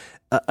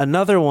 But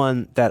another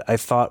one that I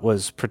thought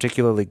was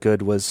particularly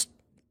good was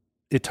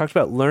it talked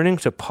about learning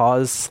to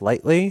pause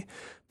slightly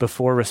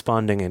before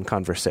responding in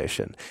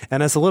conversation.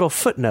 And as a little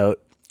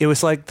footnote, it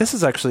was like, this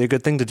is actually a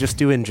good thing to just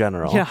do in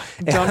general. Yeah.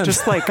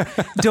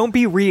 Don't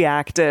be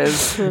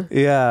reactive.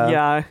 Yeah.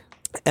 Yeah.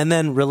 And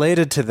then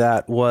related to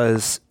that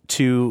was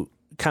to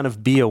kind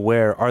of be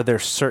aware, are there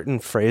certain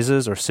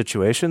phrases or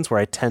situations where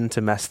I tend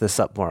to mess this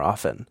up more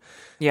often?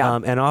 Yeah.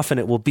 And often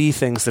it will be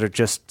things that are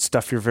just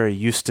stuff you're very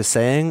used to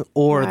saying,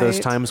 or those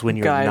Right. times when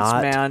you're Guys,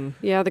 not. man.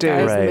 Yeah, the Dude.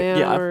 guy's Right. the man.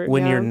 Yeah. Or,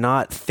 When you're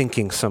not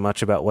thinking so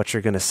much about what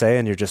you're going to say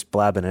and you're just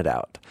blabbing it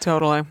out.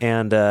 Totally.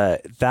 And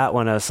that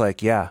one, I was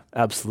like, yeah,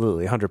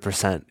 absolutely,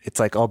 100%. It's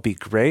like, I'll be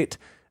great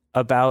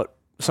about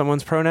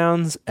someone's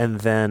pronouns.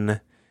 And then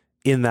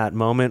in that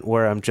moment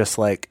where I'm just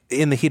like,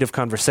 in the heat of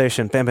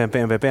conversation, bam, bam,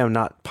 bam, bam, bam,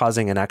 not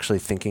pausing and actually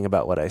thinking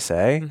about what I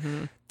say,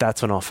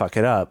 that's when I'll fuck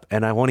it up.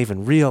 And I won't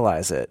even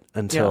realize it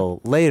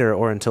until later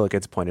or until it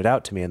gets pointed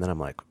out to me. And then I'm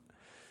like,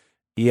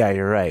 yeah,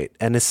 you're right.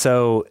 And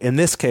so in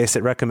this case,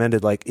 it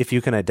recommended like, if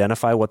you can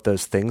identify what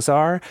those things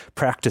are,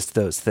 practice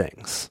those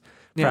things.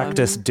 Yeah.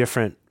 Practice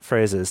different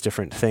phrases,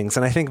 different things.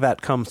 And I think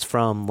that comes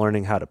from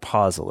learning how to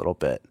pause a little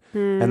bit.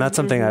 And that's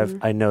something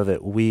I know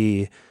that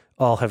we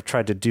all have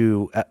tried to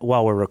do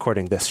while we're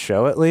recording this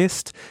show, at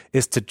least,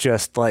 is to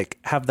just like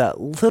have that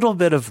little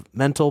bit of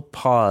mental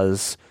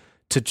pause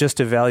to just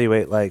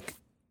evaluate, like,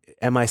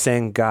 am I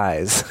saying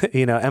guys?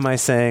 Am I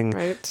saying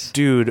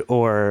dude,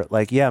 or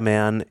like, yeah,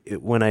 man,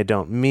 when I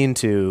don't mean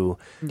to,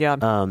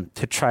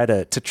 to try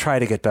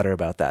to get better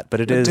about that.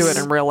 But it is do it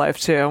in real life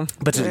too.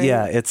 But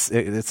yeah, it's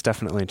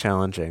definitely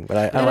challenging.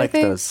 But I like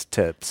those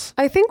tips.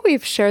 I think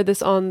we've shared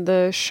this on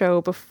the show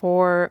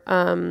before,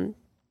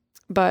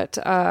 but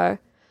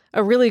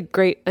a really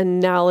great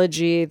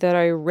analogy that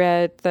I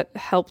read that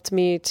helped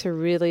me to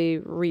really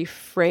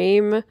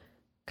reframe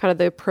kind of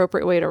the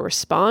appropriate way to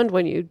respond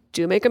when you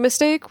do make a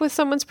mistake with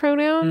someone's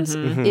pronouns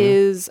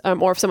is,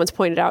 or if someone's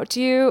pointed out to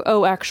you,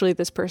 oh, actually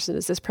this person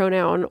is this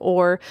pronoun,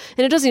 and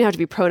it doesn't even have to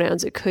be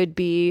pronouns. It could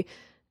be,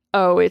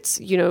 oh, it's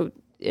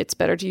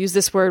better to use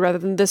this word rather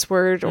than this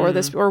word or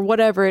this, or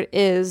whatever it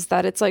is,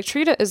 that it's like,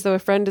 treat it as though a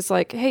friend is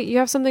like, hey, you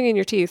have something in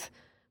your teeth,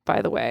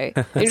 by the way.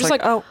 And you're just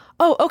like, oh,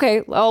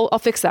 okay, I'll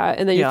fix that.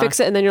 And then you fix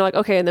it, and then you're like,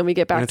 okay, and then we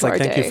get back to our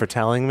day. Thank you for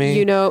telling me.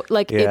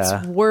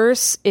 It's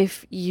worse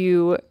if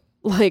you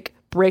like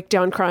break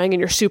down crying and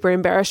you're super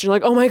embarrassed. You're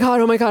like, oh my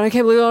god, I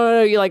can't believe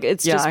it. You're like,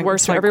 it's just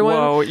worse for everyone.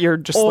 Whoa, you're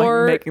just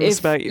or like making this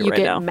about you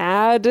right now. Or if you get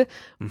mad,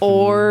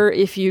 or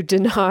if you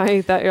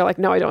deny that, you're like,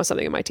 no, I don't have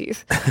something in my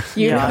teeth.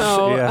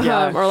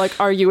 Or like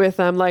argue with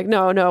them, like,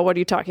 no, what are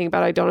you talking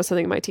about? I don't have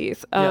something in my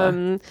teeth.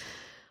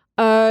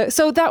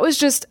 So that was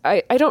just,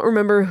 I don't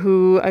remember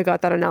who I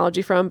got that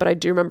analogy from, but I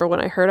do remember when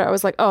I heard it, I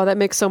was like, oh, that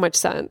makes so much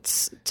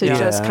sense to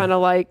just kind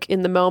of like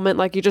in the moment,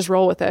 like you just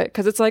roll with it.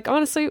 Cause it's like,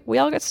 honestly, we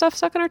all get stuff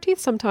stuck in our teeth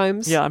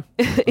sometimes. Yeah.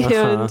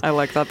 And I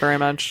like that very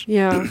much.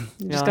 Yeah.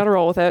 You just got to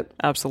roll with it.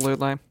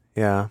 Absolutely.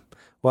 Yeah.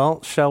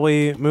 Well, shall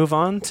we move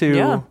on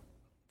to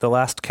the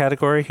last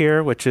category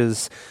here, which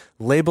is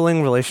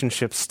labeling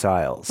relationship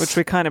styles, which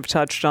we kind of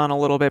touched on a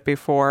little bit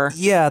before.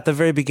 Yeah, at the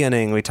very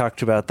beginning, we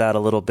talked about that a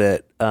little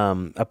bit,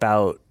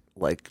 about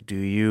like, do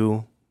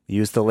you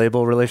use the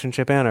label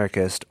relationship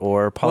anarchist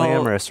or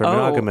polyamorous or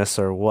monogamous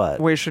or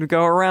what? We should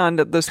go around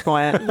at this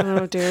point.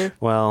 Oh, dear.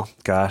 Well,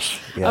 gosh.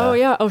 Yeah. Oh,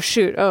 yeah. Oh,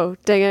 shoot. Oh,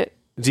 dang it.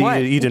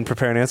 You didn't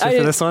prepare an answer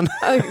for this one?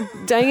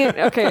 Dang it.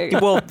 Okay.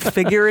 Well,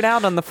 figure it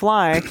out on the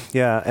fly.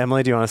 Yeah.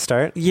 Emily, do you want to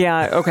start?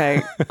 Yeah,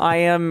 okay. I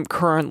am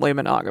currently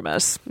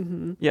monogamous.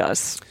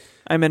 Yes.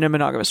 I'm in a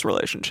monogamous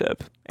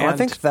relationship. Well, I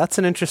think that's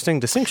an interesting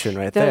distinction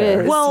right That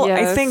there. is. Well,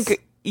 Yes. I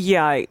think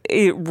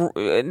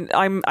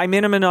I'm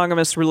in a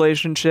monogamous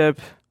relationship,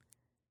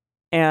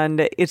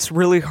 and it's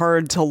really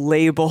hard to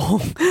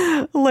label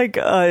like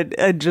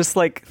a just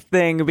like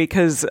thing,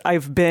 because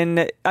I've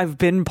been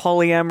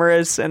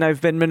polyamorous and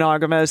I've been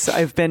monogamous.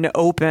 I've been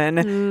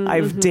open.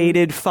 I've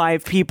dated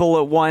 5 people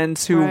at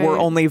once who were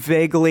only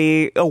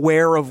vaguely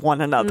aware of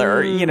one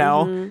another, you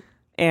know,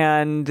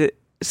 and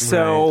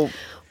so. Right.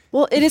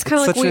 Well, it is kind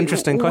of like Such an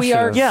interesting we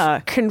question are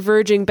of-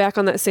 converging back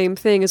on that same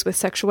thing as with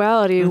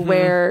sexuality,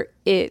 where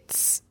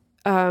it's,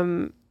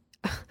 I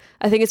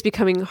think it's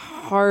becoming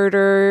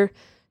harder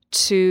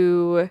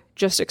to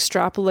just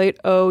extrapolate,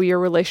 oh, your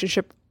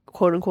relationship,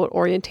 quote unquote,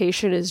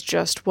 orientation is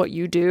just what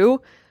you do.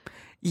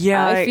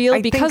 Yeah, I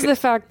feel because think, of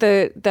the fact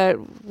that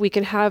we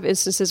can have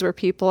instances where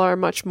people are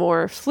much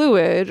more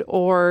fluid,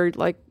 or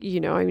like, you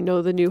know, I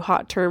know the new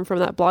hot term from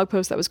that blog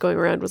post that was going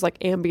around was like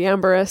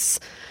ambiamorous.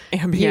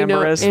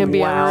 ambiamorous.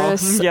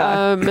 Ambiamorous.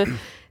 Wow. Yeah.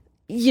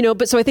 You know,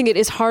 but so I think it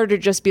is hard to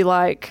just be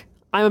like,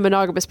 I'm a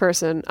monogamous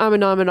person, I'm a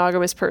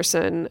non-monogamous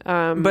person.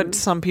 But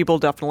some people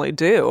definitely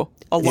do.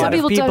 A lot of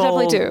people people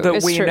definitely do. that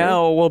It's we true.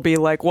 know will be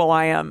like, well,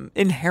 I am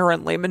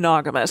inherently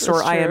monogamous, or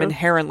That's I am true.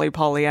 inherently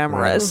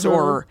polyamorous,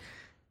 or,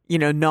 you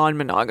know,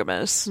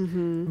 non-monogamous.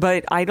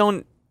 But I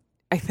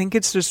think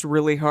it's just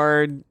really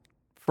hard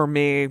for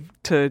me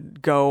to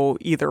go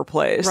either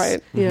place.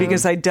 Right, yeah.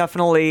 Because I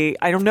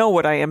don't know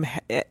what I am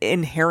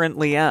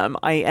inherently am.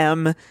 I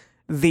am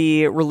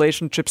the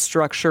relationship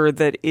structure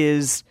that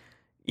is,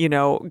 you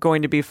know,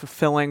 going to be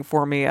fulfilling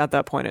for me at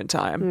that point in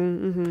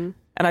time.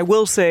 And I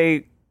will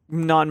say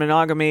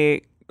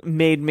non-monogamy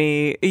made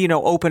me, you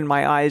know, open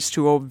my eyes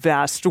to a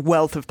vast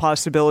wealth of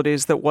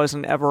possibilities that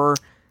wasn't ever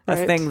a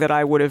Right. thing that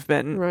I would have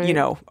been, Right. you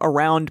know,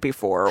 around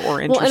before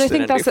or interested in Well, and I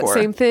think that's before. that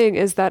same thing,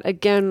 is that,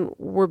 again,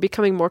 we're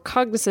becoming more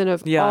cognizant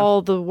of Yeah.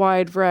 all the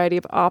wide variety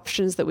of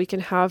options that we can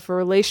have for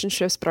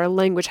relationships, but our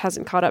language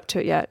hasn't caught up to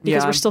it yet,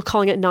 because Yeah. we're still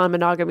calling it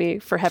non-monogamy,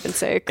 for heaven's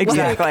sake. Like,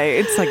 Exactly.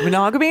 It's like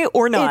monogamy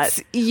or not.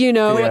 it's, you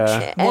know,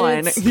 Yeah. and One.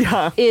 it's-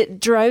 Yeah. it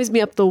drives me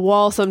up the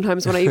wall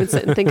sometimes when I even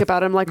sit and think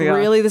about it. I'm like, Yeah.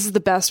 really, this is the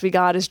best we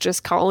got, is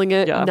just calling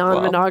it Yeah,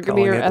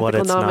 non-monogamy calling or it what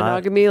ethical it's not.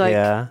 non-monogamy. Like,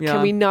 Yeah. Yeah.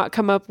 can we not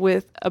come up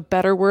with a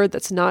better word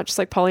that's not just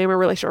like polyamorous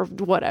relation or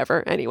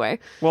whatever? Anyway,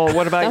 Well,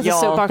 what about that's y'all?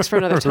 a soapbox for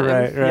another time.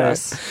 Right.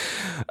 Yes.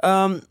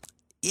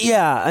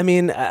 Yeah, I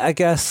mean, I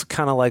guess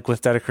kind of like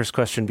with Dedeker's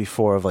question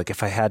before of like,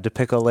 if I had to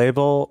pick a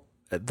label,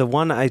 the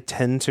one I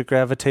tend to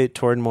gravitate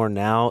toward more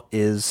now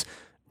is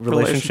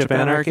relationship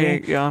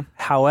anarchy. Yeah.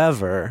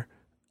 However,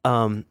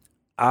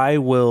 I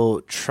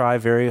will try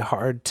very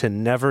hard to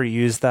never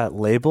use that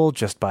label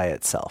just by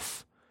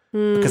itself,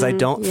 because I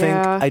don't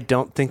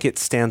think it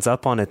stands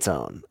up on its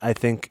own. I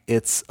think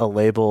it's a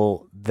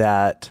label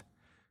that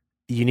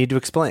you need to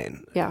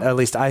explain. Yeah. At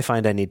least I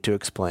find I need to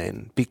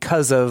explain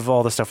because of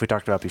all the stuff we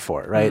talked about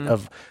before, right?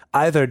 Of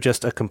either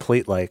just a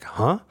complete like,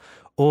 huh?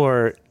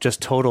 Or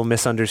just total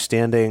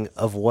misunderstanding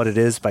of what it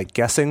is by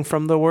guessing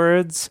from the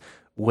words,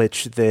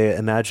 which they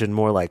imagine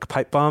more like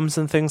pipe bombs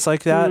and things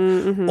like that.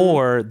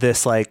 Or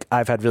this like,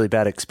 I've had really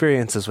bad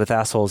experiences with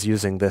assholes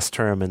using this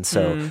term. And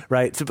so,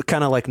 right, so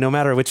kind of like no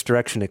matter which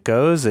direction it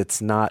goes,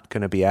 it's not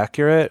going to be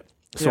accurate.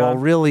 So Yeah. I'll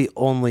really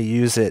only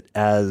use it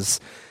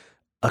as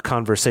a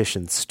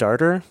conversation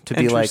starter to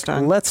be like,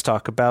 Interesting. let's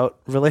talk about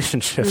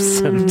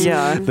relationships and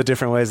Yeah. the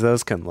different ways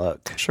those can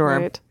look. Sure.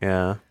 Right.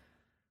 Yeah.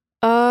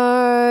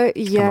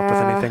 Yeah. Come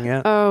up with anything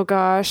yet? Oh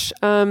gosh.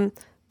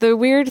 The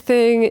weird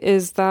thing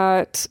is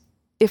that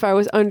if I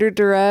was under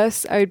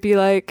duress, I'd be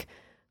like,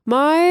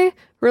 my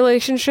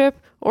relationship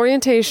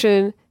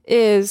orientation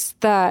is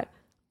that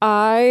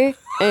I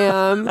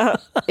am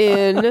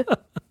in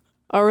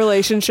a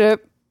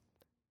relationship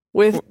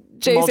with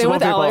Jason, Multiple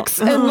with people. Alex,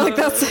 and like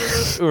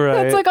that's Right.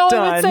 that's like all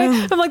I would Done.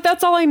 say. I'm like,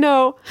 that's all I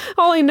know.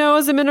 All I know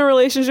is I'm in a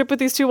relationship with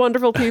these 2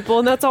 wonderful people,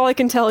 and that's all I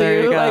can tell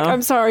There you go. Like,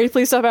 I'm sorry.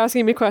 Please stop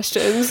asking me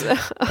questions.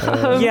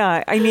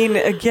 Yeah, I mean,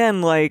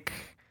 again, like,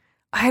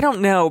 I don't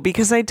know,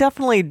 because I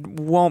definitely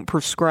won't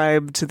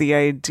prescribe to the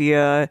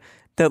idea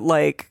that,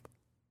 like,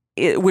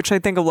 which I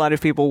think a lot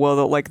of people will,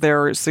 that, like,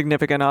 their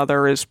significant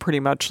other is pretty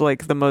much,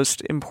 like, the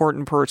most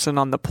important person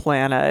on the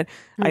planet.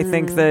 I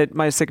think that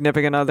my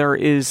significant other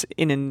is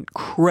an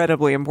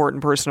incredibly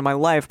important person in my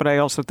life, but I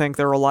also think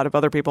there are a lot of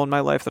other people in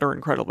my life that are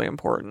incredibly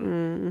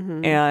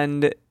important.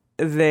 And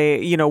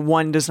they, you know,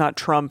 one does not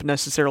trump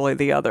necessarily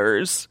the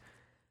others.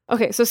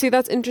 Okay, so see,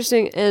 that's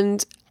interesting,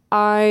 and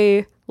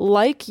I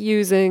like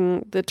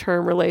using the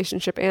term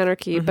relationship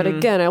anarchy, but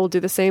again, I will do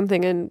the same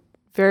thing and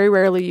very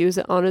rarely use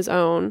it on its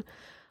own.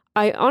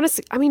 I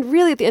mean,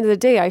 really, at the end of the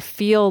day, I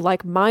feel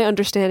like my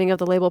understanding of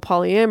the label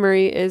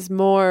polyamory is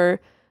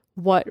more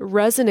what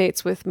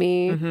resonates with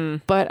me,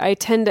 but I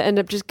tend to end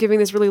up just giving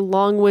this really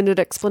long-winded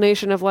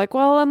explanation of like,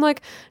 well, I'm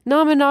like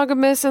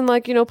non-monogamous and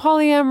like,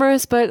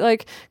 polyamorous, but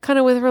like kind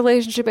of with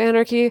relationship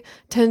anarchy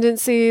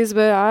tendencies,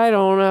 but I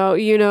don't know,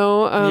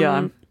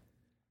 Yeah.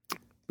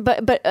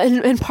 But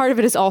part of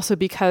it is also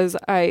because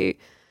I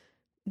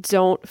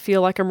don't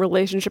feel like I'm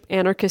relationship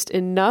anarchist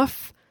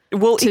enough.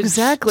 Well, to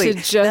exactly.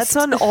 just- That's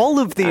on all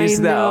of these,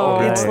 I though.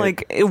 know. It's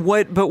Right. like,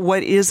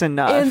 what is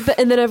enough?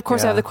 And then, of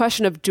course, I have Yeah. the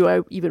question of, do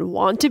I even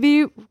want to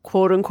be,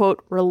 quote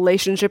unquote,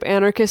 relationship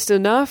anarchist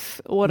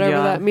enough? Whatever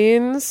Yeah. that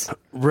means.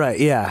 Right.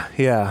 Yeah.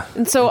 Yeah.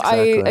 And so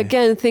Exactly. I,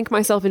 again, think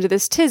myself into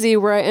this tizzy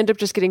where I end up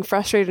just getting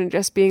frustrated and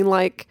just being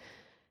like,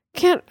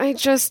 can't I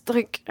just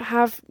like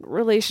have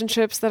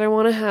relationships that I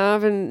want to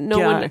have and no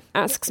Yeah. one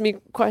asks me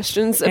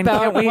questions And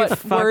about can't we what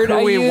fuck word who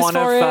I we use wanna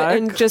for fuck? it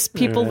and just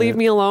people leave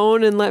me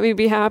alone and let me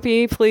be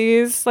happy,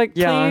 please? Like,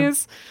 Yeah.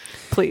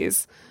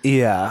 please.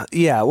 Yeah.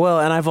 Yeah. Well,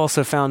 and I've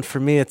also found for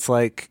me, it's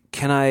like,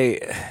 can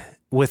I,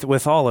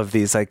 with all of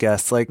these, I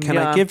guess, like, can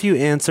I Yeah. give you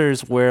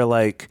answers where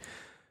like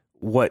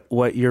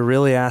what you're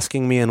really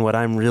asking me and what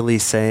I'm really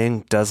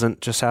saying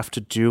doesn't just have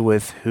to do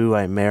with who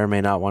I may or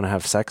may not want to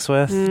have sex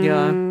with?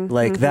 Yeah.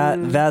 Like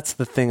that's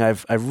the thing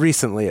I've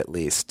recently, at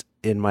least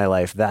in my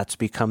life, that's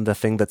become the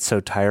thing that's so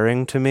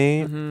tiring to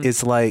me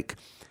is like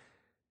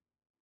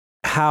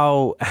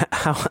how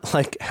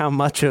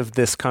much of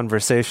this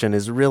conversation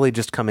is really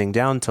just coming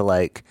down to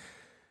like,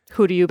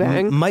 Who do you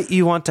bang? might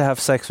you want to have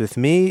sex with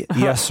me?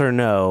 Yes or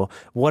no?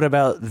 What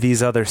about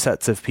these other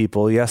sets of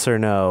people? Yes or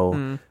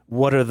no?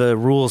 What are the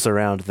rules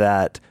around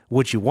that?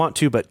 Would you want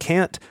to but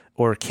can't?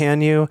 Or can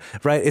you?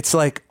 Right? It's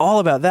like all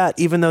about that,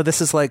 even though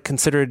this is like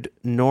considered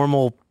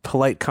normal,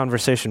 polite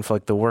conversation for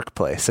like the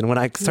workplace. And when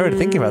I started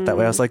thinking about it that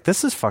way, I was like,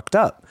 this is fucked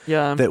up.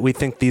 Yeah. That we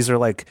think these are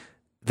like,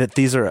 that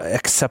these are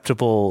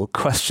acceptable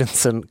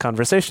questions and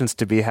conversations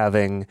to be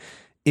having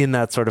in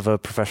that sort of a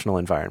professional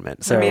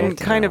environment. So, I mean,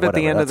 kind of at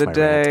the whatever, end of the that's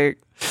my rant.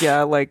 day,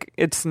 yeah, like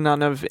it's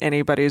none of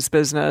anybody's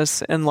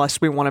business unless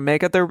we want to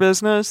make it their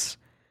business.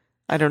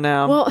 I don't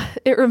know. Well,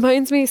 it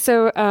reminds me.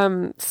 So,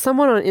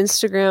 someone on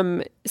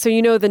Instagram. So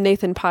the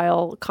Nathan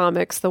Pyle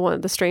comics,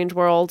 the Strange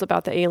World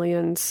about the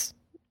aliens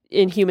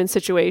in human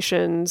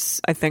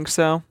situations. I think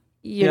so.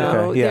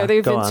 Okay, yeah,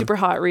 they've go been on. super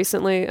hot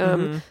recently.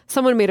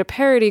 Someone made a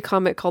parody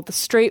comic called The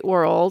Straight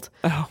World,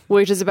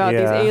 which is about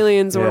these Yeah,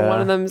 aliens where yeah. one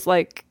of them's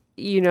like,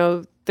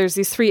 there's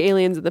these 3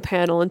 aliens in the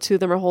panel and 2 of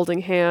them are holding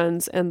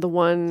hands, and the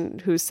one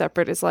who's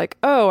separate is like,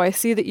 oh, I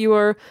see that you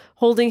are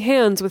holding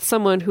hands with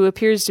someone who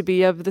appears to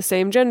be of the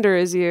same gender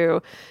as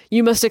you.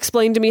 You must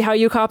explain to me how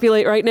you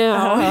copulate right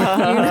now.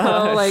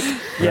 Yeah.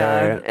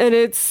 Right. and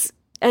it's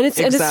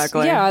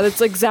Exactly.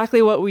 that's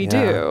exactly what we Yeah.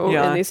 do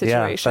Yeah. in these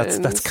Yeah, situations.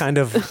 that's kind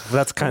of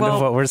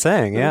Well, what we're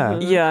saying. Yeah.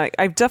 Yeah,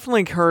 I've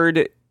definitely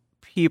heard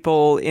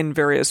people in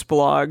various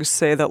blogs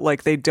say that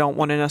like they don't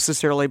want to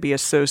necessarily be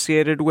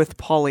associated with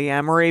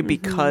polyamory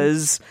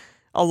because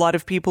a lot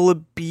of people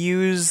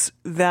abuse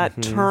that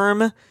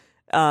term.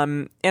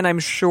 And I'm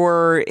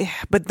sure,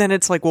 but then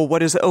it's like, well,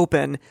 what is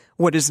open?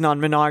 What is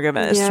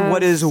non-monogamous? Yes.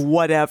 What is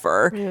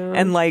whatever? Yeah.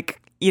 And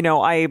like,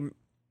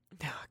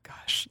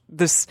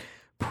 this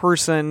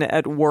person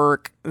at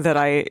work that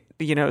I,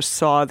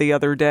 saw the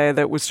other day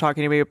that was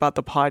talking to me about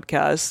the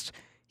podcast,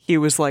 he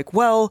was like,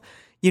 well,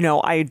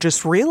 I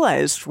just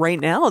realized right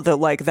now that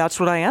like, that's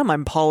what I am.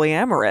 I'm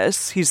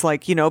polyamorous. He's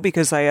like,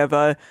 because I have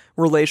a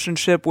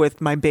relationship with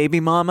my baby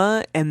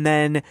mama and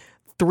then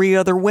 3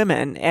 other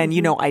women. And,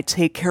 I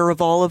take care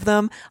of all of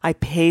them. I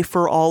pay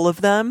for all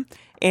of them.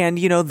 And,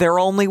 they're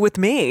only with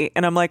me.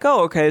 And I'm like,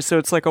 oh, okay. So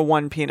it's like a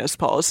one penis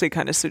policy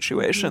kind of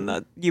situation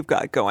that you've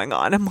got going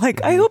on. I'm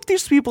like, I hope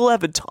these people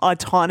have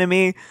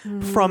autonomy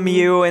from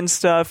you and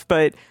stuff.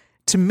 But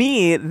to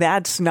me,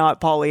 that's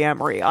not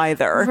polyamory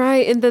either.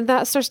 Right, and then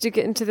that starts to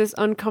get into this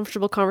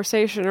uncomfortable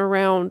conversation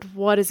around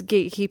what is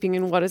gatekeeping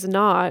and what is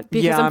not.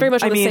 Because Yeah, I'm very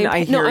much on I the mean, same. I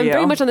No, hear I'm you.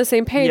 very much on the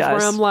same page Yes.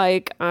 where I'm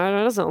like, that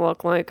doesn't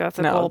look like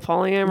ethical No.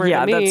 polyamory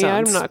Yeah, to that me.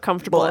 I'm sounds not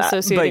comfortable blah,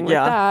 associating but with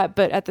yeah. that.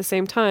 But at the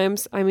same time,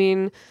 I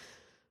mean,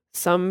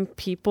 some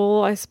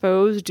people, I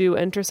suppose, do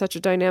enter such a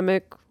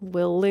dynamic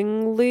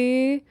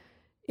willingly,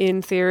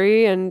 in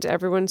theory, and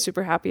everyone's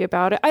super happy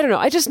about it. I don't know.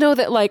 I just know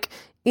that like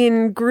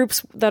in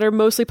groups that are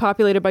mostly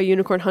populated by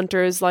unicorn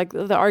hunters, like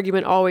the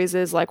argument always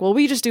is like, well,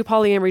 we just do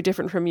polyamory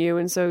different from you,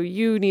 and so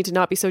you need to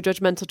not be so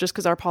judgmental just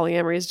because our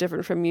polyamory is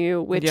different from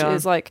you, which Yeah.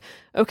 is like,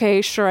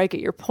 okay, sure, I get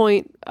your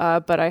point,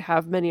 but I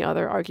have many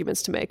other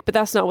arguments to make. But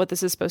that's not what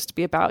this is supposed to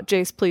be about.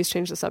 Jace, please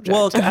change the subject.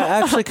 Well, I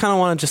actually kind of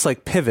want to just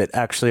like pivot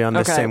actually on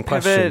the Okay, same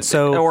question. Pivot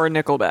So or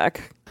Nickelback.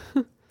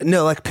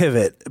 no, like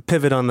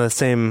pivot on the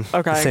same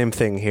Okay. same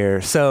thing here.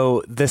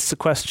 So this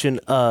question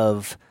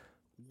of,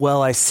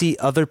 well, I see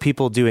other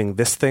people doing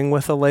this thing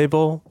with a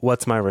label.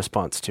 What's my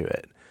response to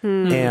it?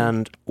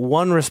 And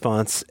one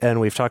response,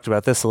 and we've talked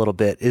about this a little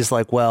bit, is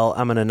like, well,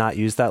 I'm going to not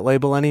use that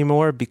label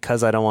anymore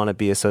because I don't want to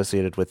be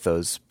associated with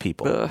those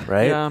people,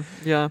 right? Yeah,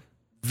 yeah.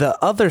 The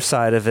other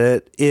side of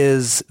it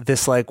is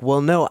this like,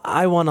 well, no,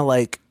 I want to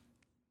like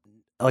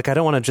I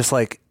don't want to just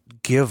like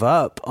give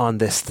up on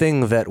this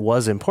thing that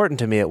was important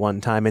to me at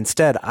one time.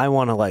 Instead, I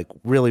want to like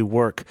really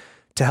work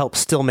to help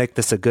still make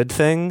this a good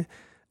thing,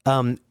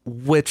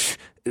 which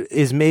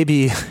is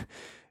maybe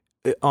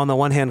on the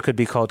one hand could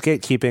be called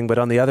gatekeeping, but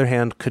on the other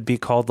hand could be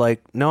called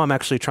like, no, I'm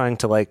actually trying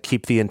to like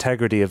keep the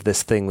integrity of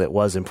this thing that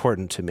was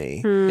important to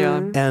me.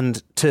 Yeah.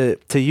 And to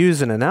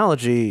use an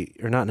analogy,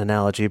 or not an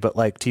analogy, but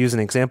like to use an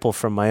example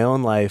from my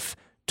own life,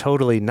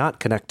 totally not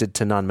connected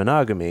to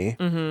non-monogamy,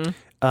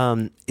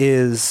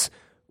 is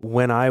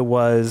when I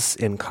was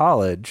in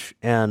college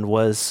and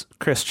was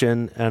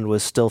Christian and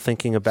was still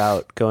thinking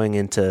about going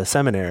into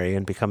seminary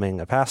and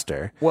becoming a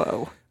pastor.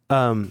 Whoa.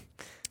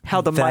 How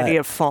the mighty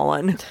have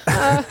fallen.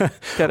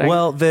 Kidding.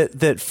 Well,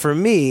 that for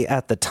me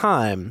at the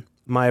time,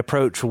 my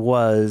approach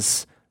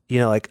was, you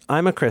know, like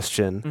I'm a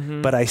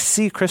Christian, but I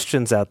see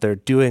Christians out there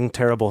doing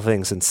terrible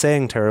things and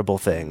saying terrible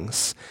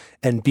things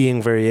and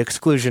being very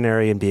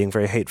exclusionary and being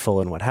very hateful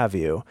and what have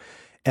you.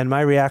 And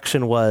my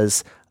reaction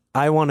was,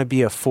 I want to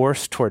be a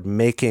force toward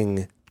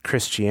making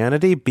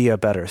Christianity be a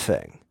better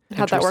thing.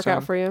 How'd that work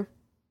out for you?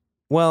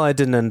 Well, I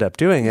didn't end up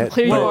doing it.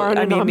 Here you are on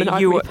a non-monogamy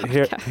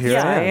Here podcast.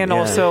 I am, and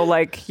also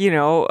like, you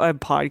know, a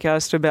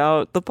podcast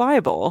about the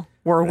Bible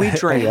where we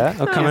drink. Yeah,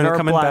 coming back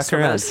around.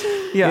 blasphemous.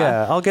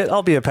 Yeah.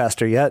 I'll be a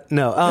pastor yet.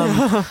 No,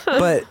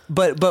 but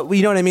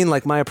you know what I mean?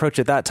 Like my approach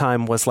at that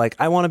time was like,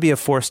 I want to be a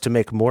force to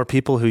make more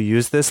people who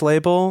use this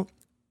label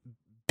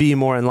be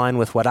more in line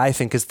with what I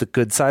think is the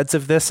good sides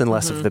of this and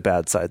less of the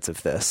bad sides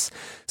of this.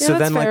 Yeah, so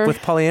that's then fair. like with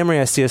polyamory,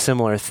 I see a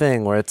similar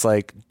thing where it's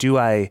like, do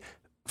I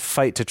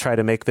fight to try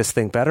to make this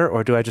thing better,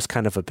 or do I just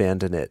kind of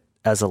abandon it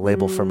as a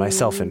label for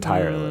myself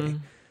entirely?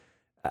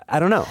 I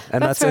don't know.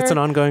 And That's it's fair. an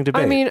ongoing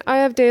debate. I mean, I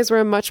have days where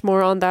I'm much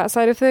more on that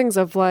side of things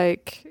of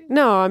like,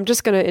 no, I'm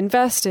just going to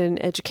invest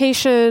in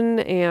education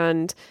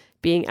and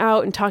being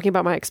out and talking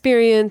about my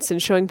experience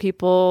and showing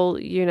people,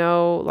 you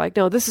know, like,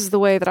 no, this is the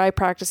way that I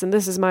practice and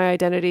this is my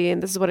identity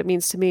and this is what it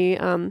means to me.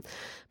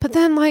 But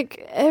then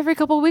like every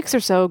couple of weeks or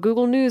so,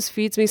 Google News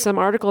feeds me some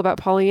article about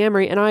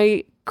polyamory and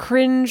I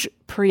cringe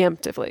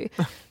preemptively.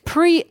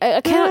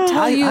 I cannot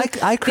tell you.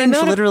 I the cringe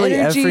amount of literally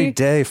energy every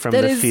day from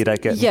that the is- feed I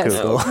get yes, in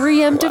Google.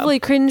 preemptively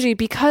cringy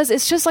because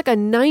it's just like a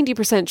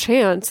 90%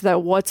 chance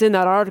that what's in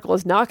that article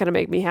is not going to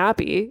make me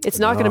happy. It's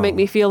not going to make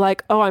me feel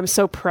like, oh, I'm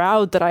so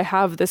proud that I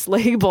have this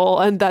label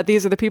and that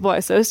these are the people I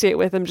associate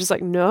with. I'm just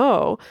like,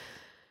 no.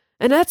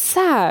 And that's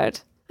sad.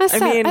 That's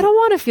sad. mean- I don't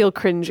want to feel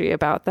cringy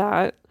about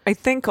that. I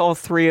think all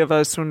three of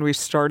us, when we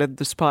started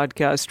this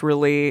podcast,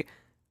 really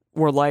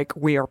were like,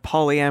 we are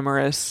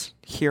polyamorous.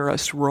 Hear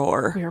us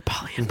roar. We are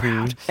poly and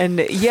proud. And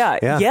Yeah.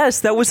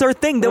 yes, that was our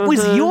thing. That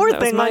was your That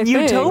was thing my on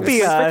thing. Utopia.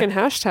 It's my freaking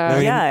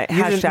hashtag. Yeah,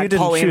 you didn't hashtag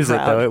poly and choose it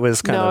proud. though. It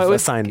was kind No, of it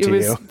was assigned it to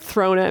was you.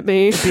 thrown at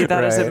me. Be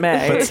that as it Right.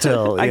 may. But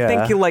still, I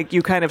yeah. think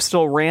you kind of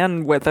still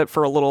ran with it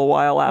for a little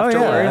while Oh afterwards.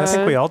 yeah, I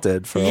think we all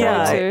did for a while.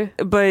 Yeah.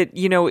 But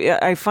you know,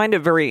 I find it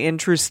very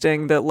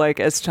interesting that like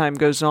as time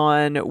goes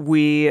on,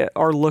 we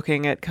are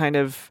looking at kind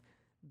of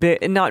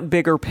not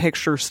bigger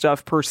picture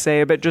stuff per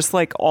se, but just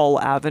like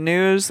all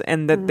avenues,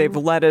 and that they've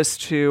led us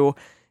to,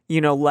 you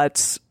know,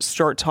 let's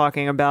start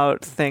talking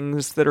about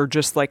things that are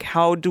just like,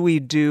 how do we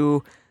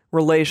do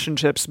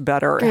relationships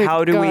better? Good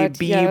How do we God,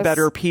 be yes.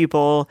 better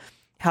people?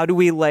 How do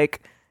we like,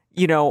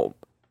 you know,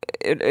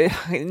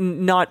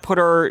 not put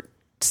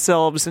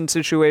ourselves in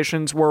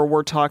situations where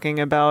we're talking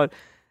about,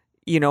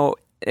 you know,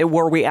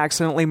 where we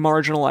accidentally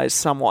marginalize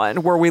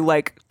someone, where we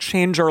like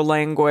change our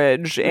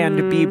language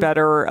and be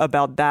better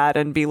about that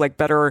and be like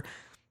better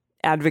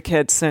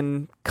advocates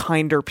and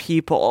kinder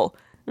people.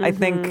 I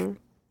think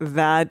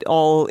that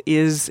all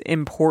is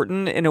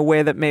important in a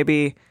way that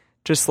maybe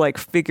just like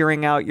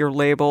figuring out your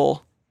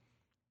label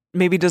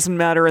maybe doesn't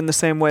matter in the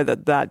same way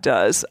that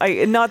does.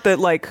 Not that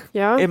like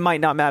Yeah. it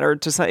might not matter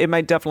to some, it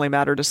might definitely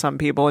matter to some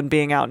people, and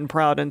being out and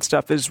proud and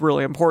stuff is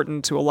really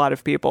important to a lot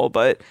of people,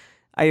 but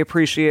I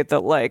appreciate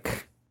that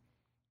like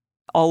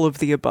all of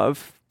the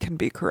above can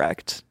be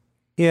correct.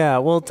 Yeah,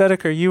 well,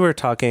 Dedeker, you were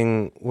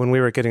talking when we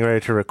were getting ready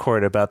to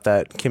record about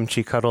that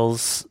Kimchi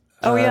Cuddles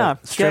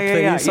strip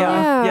that you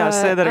saw. Yeah,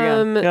 say that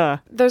again. Yeah.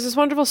 There's this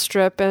wonderful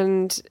strip,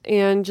 and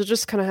you'll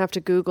just kind of have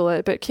to Google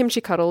it. But Kimchi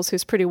Cuddles,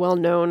 who's pretty well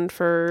known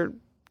for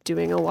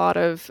doing a lot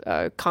of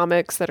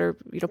comics that are,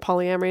 you know,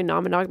 polyamory and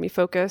non-monogamy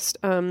focused.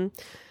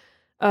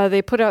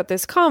 They put out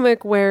this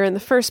comic where in the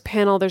first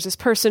panel there's this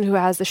person who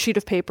has the sheet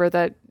of paper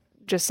that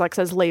just like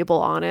says label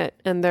on it,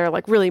 and they're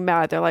like really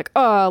mad. They're like,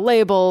 oh,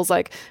 labels,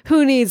 like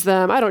who needs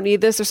them? I don't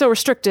need this. They're so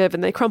restrictive.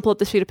 And they crumple up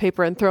the sheet of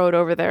paper and throw it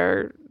over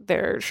their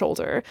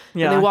shoulder.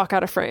 Yeah. And they walk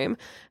out of frame.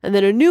 And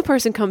then a new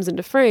person comes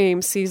into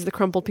frame, sees the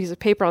crumpled piece of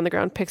paper on the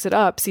ground, picks it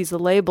up, sees the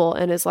label,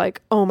 and is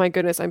like, oh my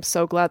goodness, I'm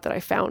so glad that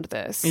I found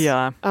this.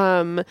 Yeah.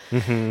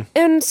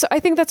 And so I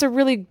think that's a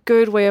really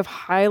good way of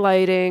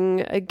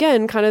highlighting,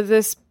 again, kind of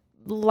this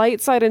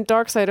light side and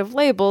dark side of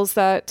labels,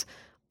 that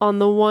on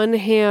the one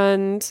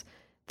hand,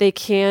 they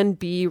can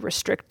be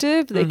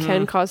restrictive. They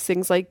can cause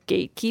things like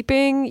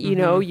gatekeeping. You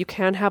know, you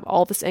can have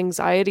all this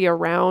anxiety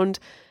around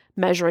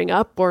measuring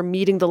up or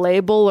meeting the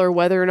label or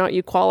whether or not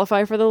you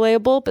qualify for the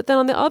label. But then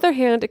on the other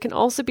hand, it can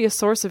also be a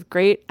source of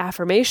great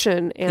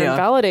affirmation and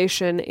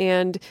validation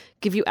and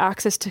give you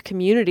access to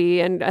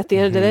community. And at the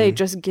end of the day,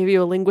 just give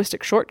you a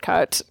linguistic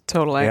shortcut,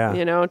 Totally. Yeah.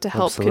 to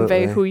help Absolutely.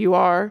 convey who you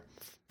are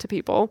to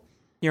people.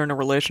 You're in a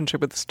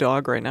relationship with this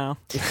dog right now.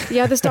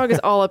 Yeah, this dog is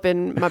all up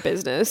in my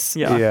business.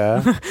 Yeah.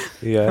 Yeah.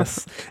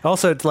 Yes.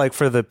 Also, it's like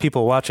for the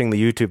people watching the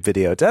YouTube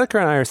video, Dedeker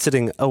and I are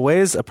sitting a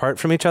ways apart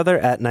from each other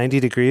at 90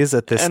 degrees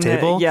at this And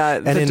table.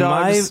 and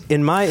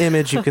in my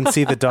image, you can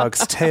see the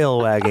dog's tail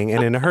wagging,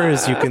 and in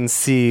hers, you can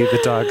see the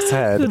dog's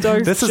head. The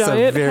dog's this is a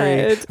giant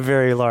very, head.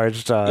 very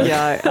large dog.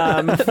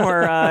 Yeah,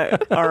 for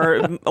our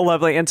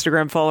lovely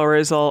Instagram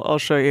followers, I'll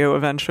show you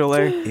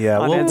eventually. Yeah,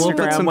 on we'll Instagram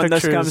put some when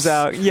this pictures comes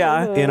out.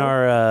 Yeah, in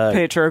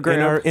our Patreon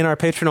group. in our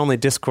patron only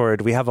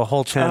Discord, we have a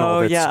whole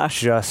channel that's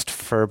just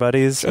fur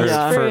buddies or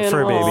Yeah.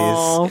 fur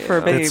babies.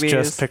 For babies. It's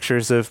just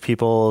pictures of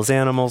people's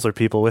animals or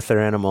people with their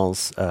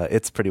animals.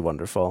 It's pretty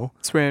wonderful.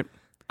 Sweet.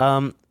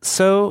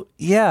 So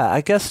yeah,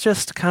 I guess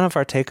just kind of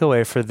our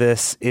takeaway for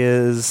this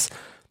is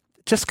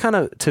just kind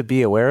of to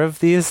be aware of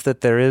these,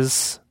 that there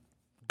is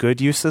good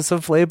uses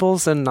of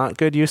labels and not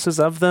good uses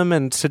of them,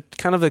 and to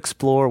kind of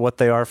explore what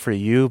they are for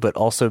you, but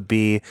also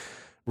be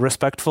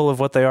respectful of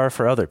what they are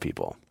for other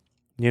people.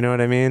 You know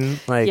what I mean?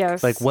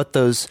 Like what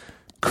those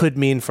could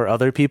mean for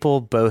other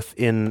people, both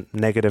in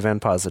negative and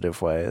positive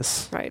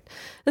ways. Right.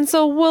 And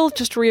so we'll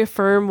just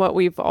reaffirm what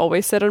we've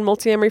always said on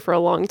Multiamory for a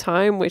long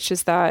time, which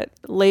is that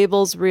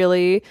labels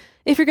really,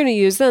 if you're going to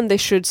use them, they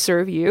should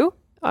serve you.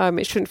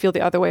 It shouldn't feel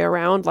the other way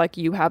around, like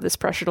you have this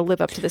pressure to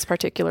live up to this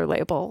particular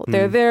label.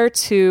 They're there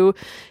to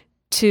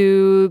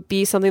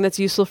be something that's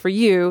useful for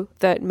you,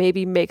 that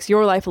maybe makes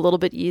your life a little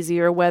bit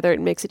easier, whether it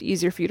makes it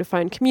easier for you to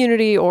find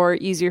community or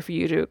easier for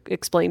you to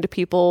explain to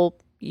people,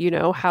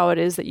 how it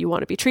is that you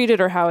want to be treated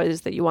or how it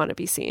is that you want to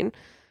be seen.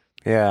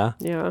 Yeah.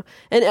 Yeah.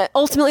 And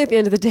ultimately, at the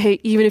end of the day,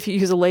 even if you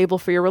use a label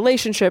for your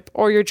relationship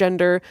or your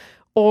gender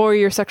or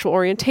your sexual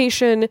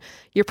orientation,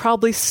 you're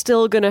probably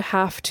still going to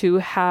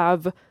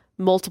have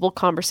multiple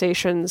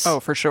conversations. Oh,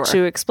 for sure.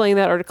 To explain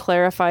that or to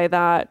clarify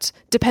that,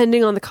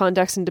 depending on the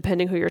context and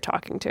depending who you're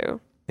talking to.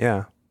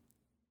 Yeah.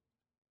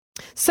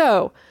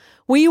 So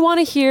we want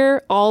to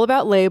hear all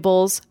about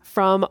labels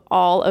from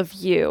all of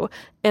you.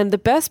 And the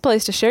best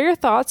place to share your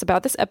thoughts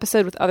about this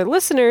episode with other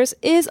listeners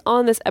is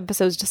on this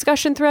episode's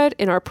discussion thread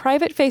in our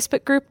private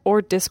Facebook group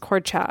or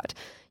Discord chat.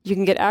 You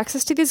can get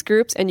access to these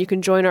groups and you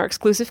can join our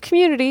exclusive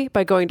community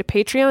by going to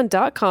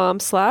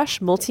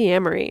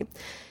patreon.com/multiamory.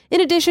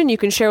 In addition, you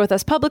can share with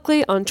us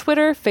publicly on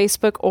Twitter,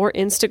 Facebook, or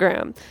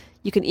Instagram.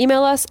 You can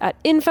email us at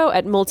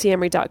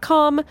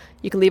info@multiamory.com.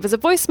 You can leave us a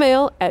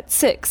voicemail at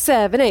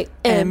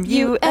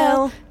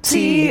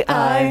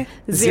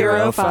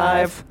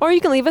 678-MULTI-05. Or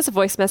you can leave us a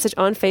voice message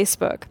on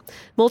Facebook.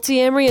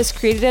 Multiamory is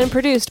created and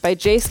produced by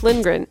Jace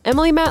Lindgren,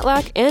 Emily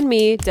Matlack, and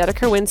me,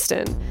 Dedeker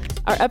Winston.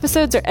 Our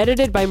episodes are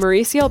edited by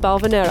Mauricio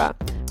Balvanera.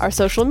 Our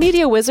social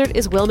media wizard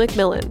is Will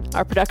McMillan.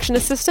 Our production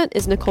assistant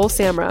is Nicole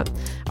Samra.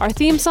 Our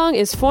theme song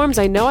is Forms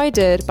I Know I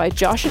Did by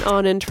Josh and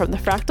Anand from the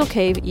Fractal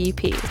Cave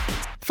EP.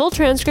 Full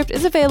transcript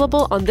is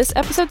available on this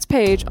episode's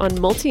page on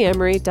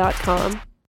multiamory.com.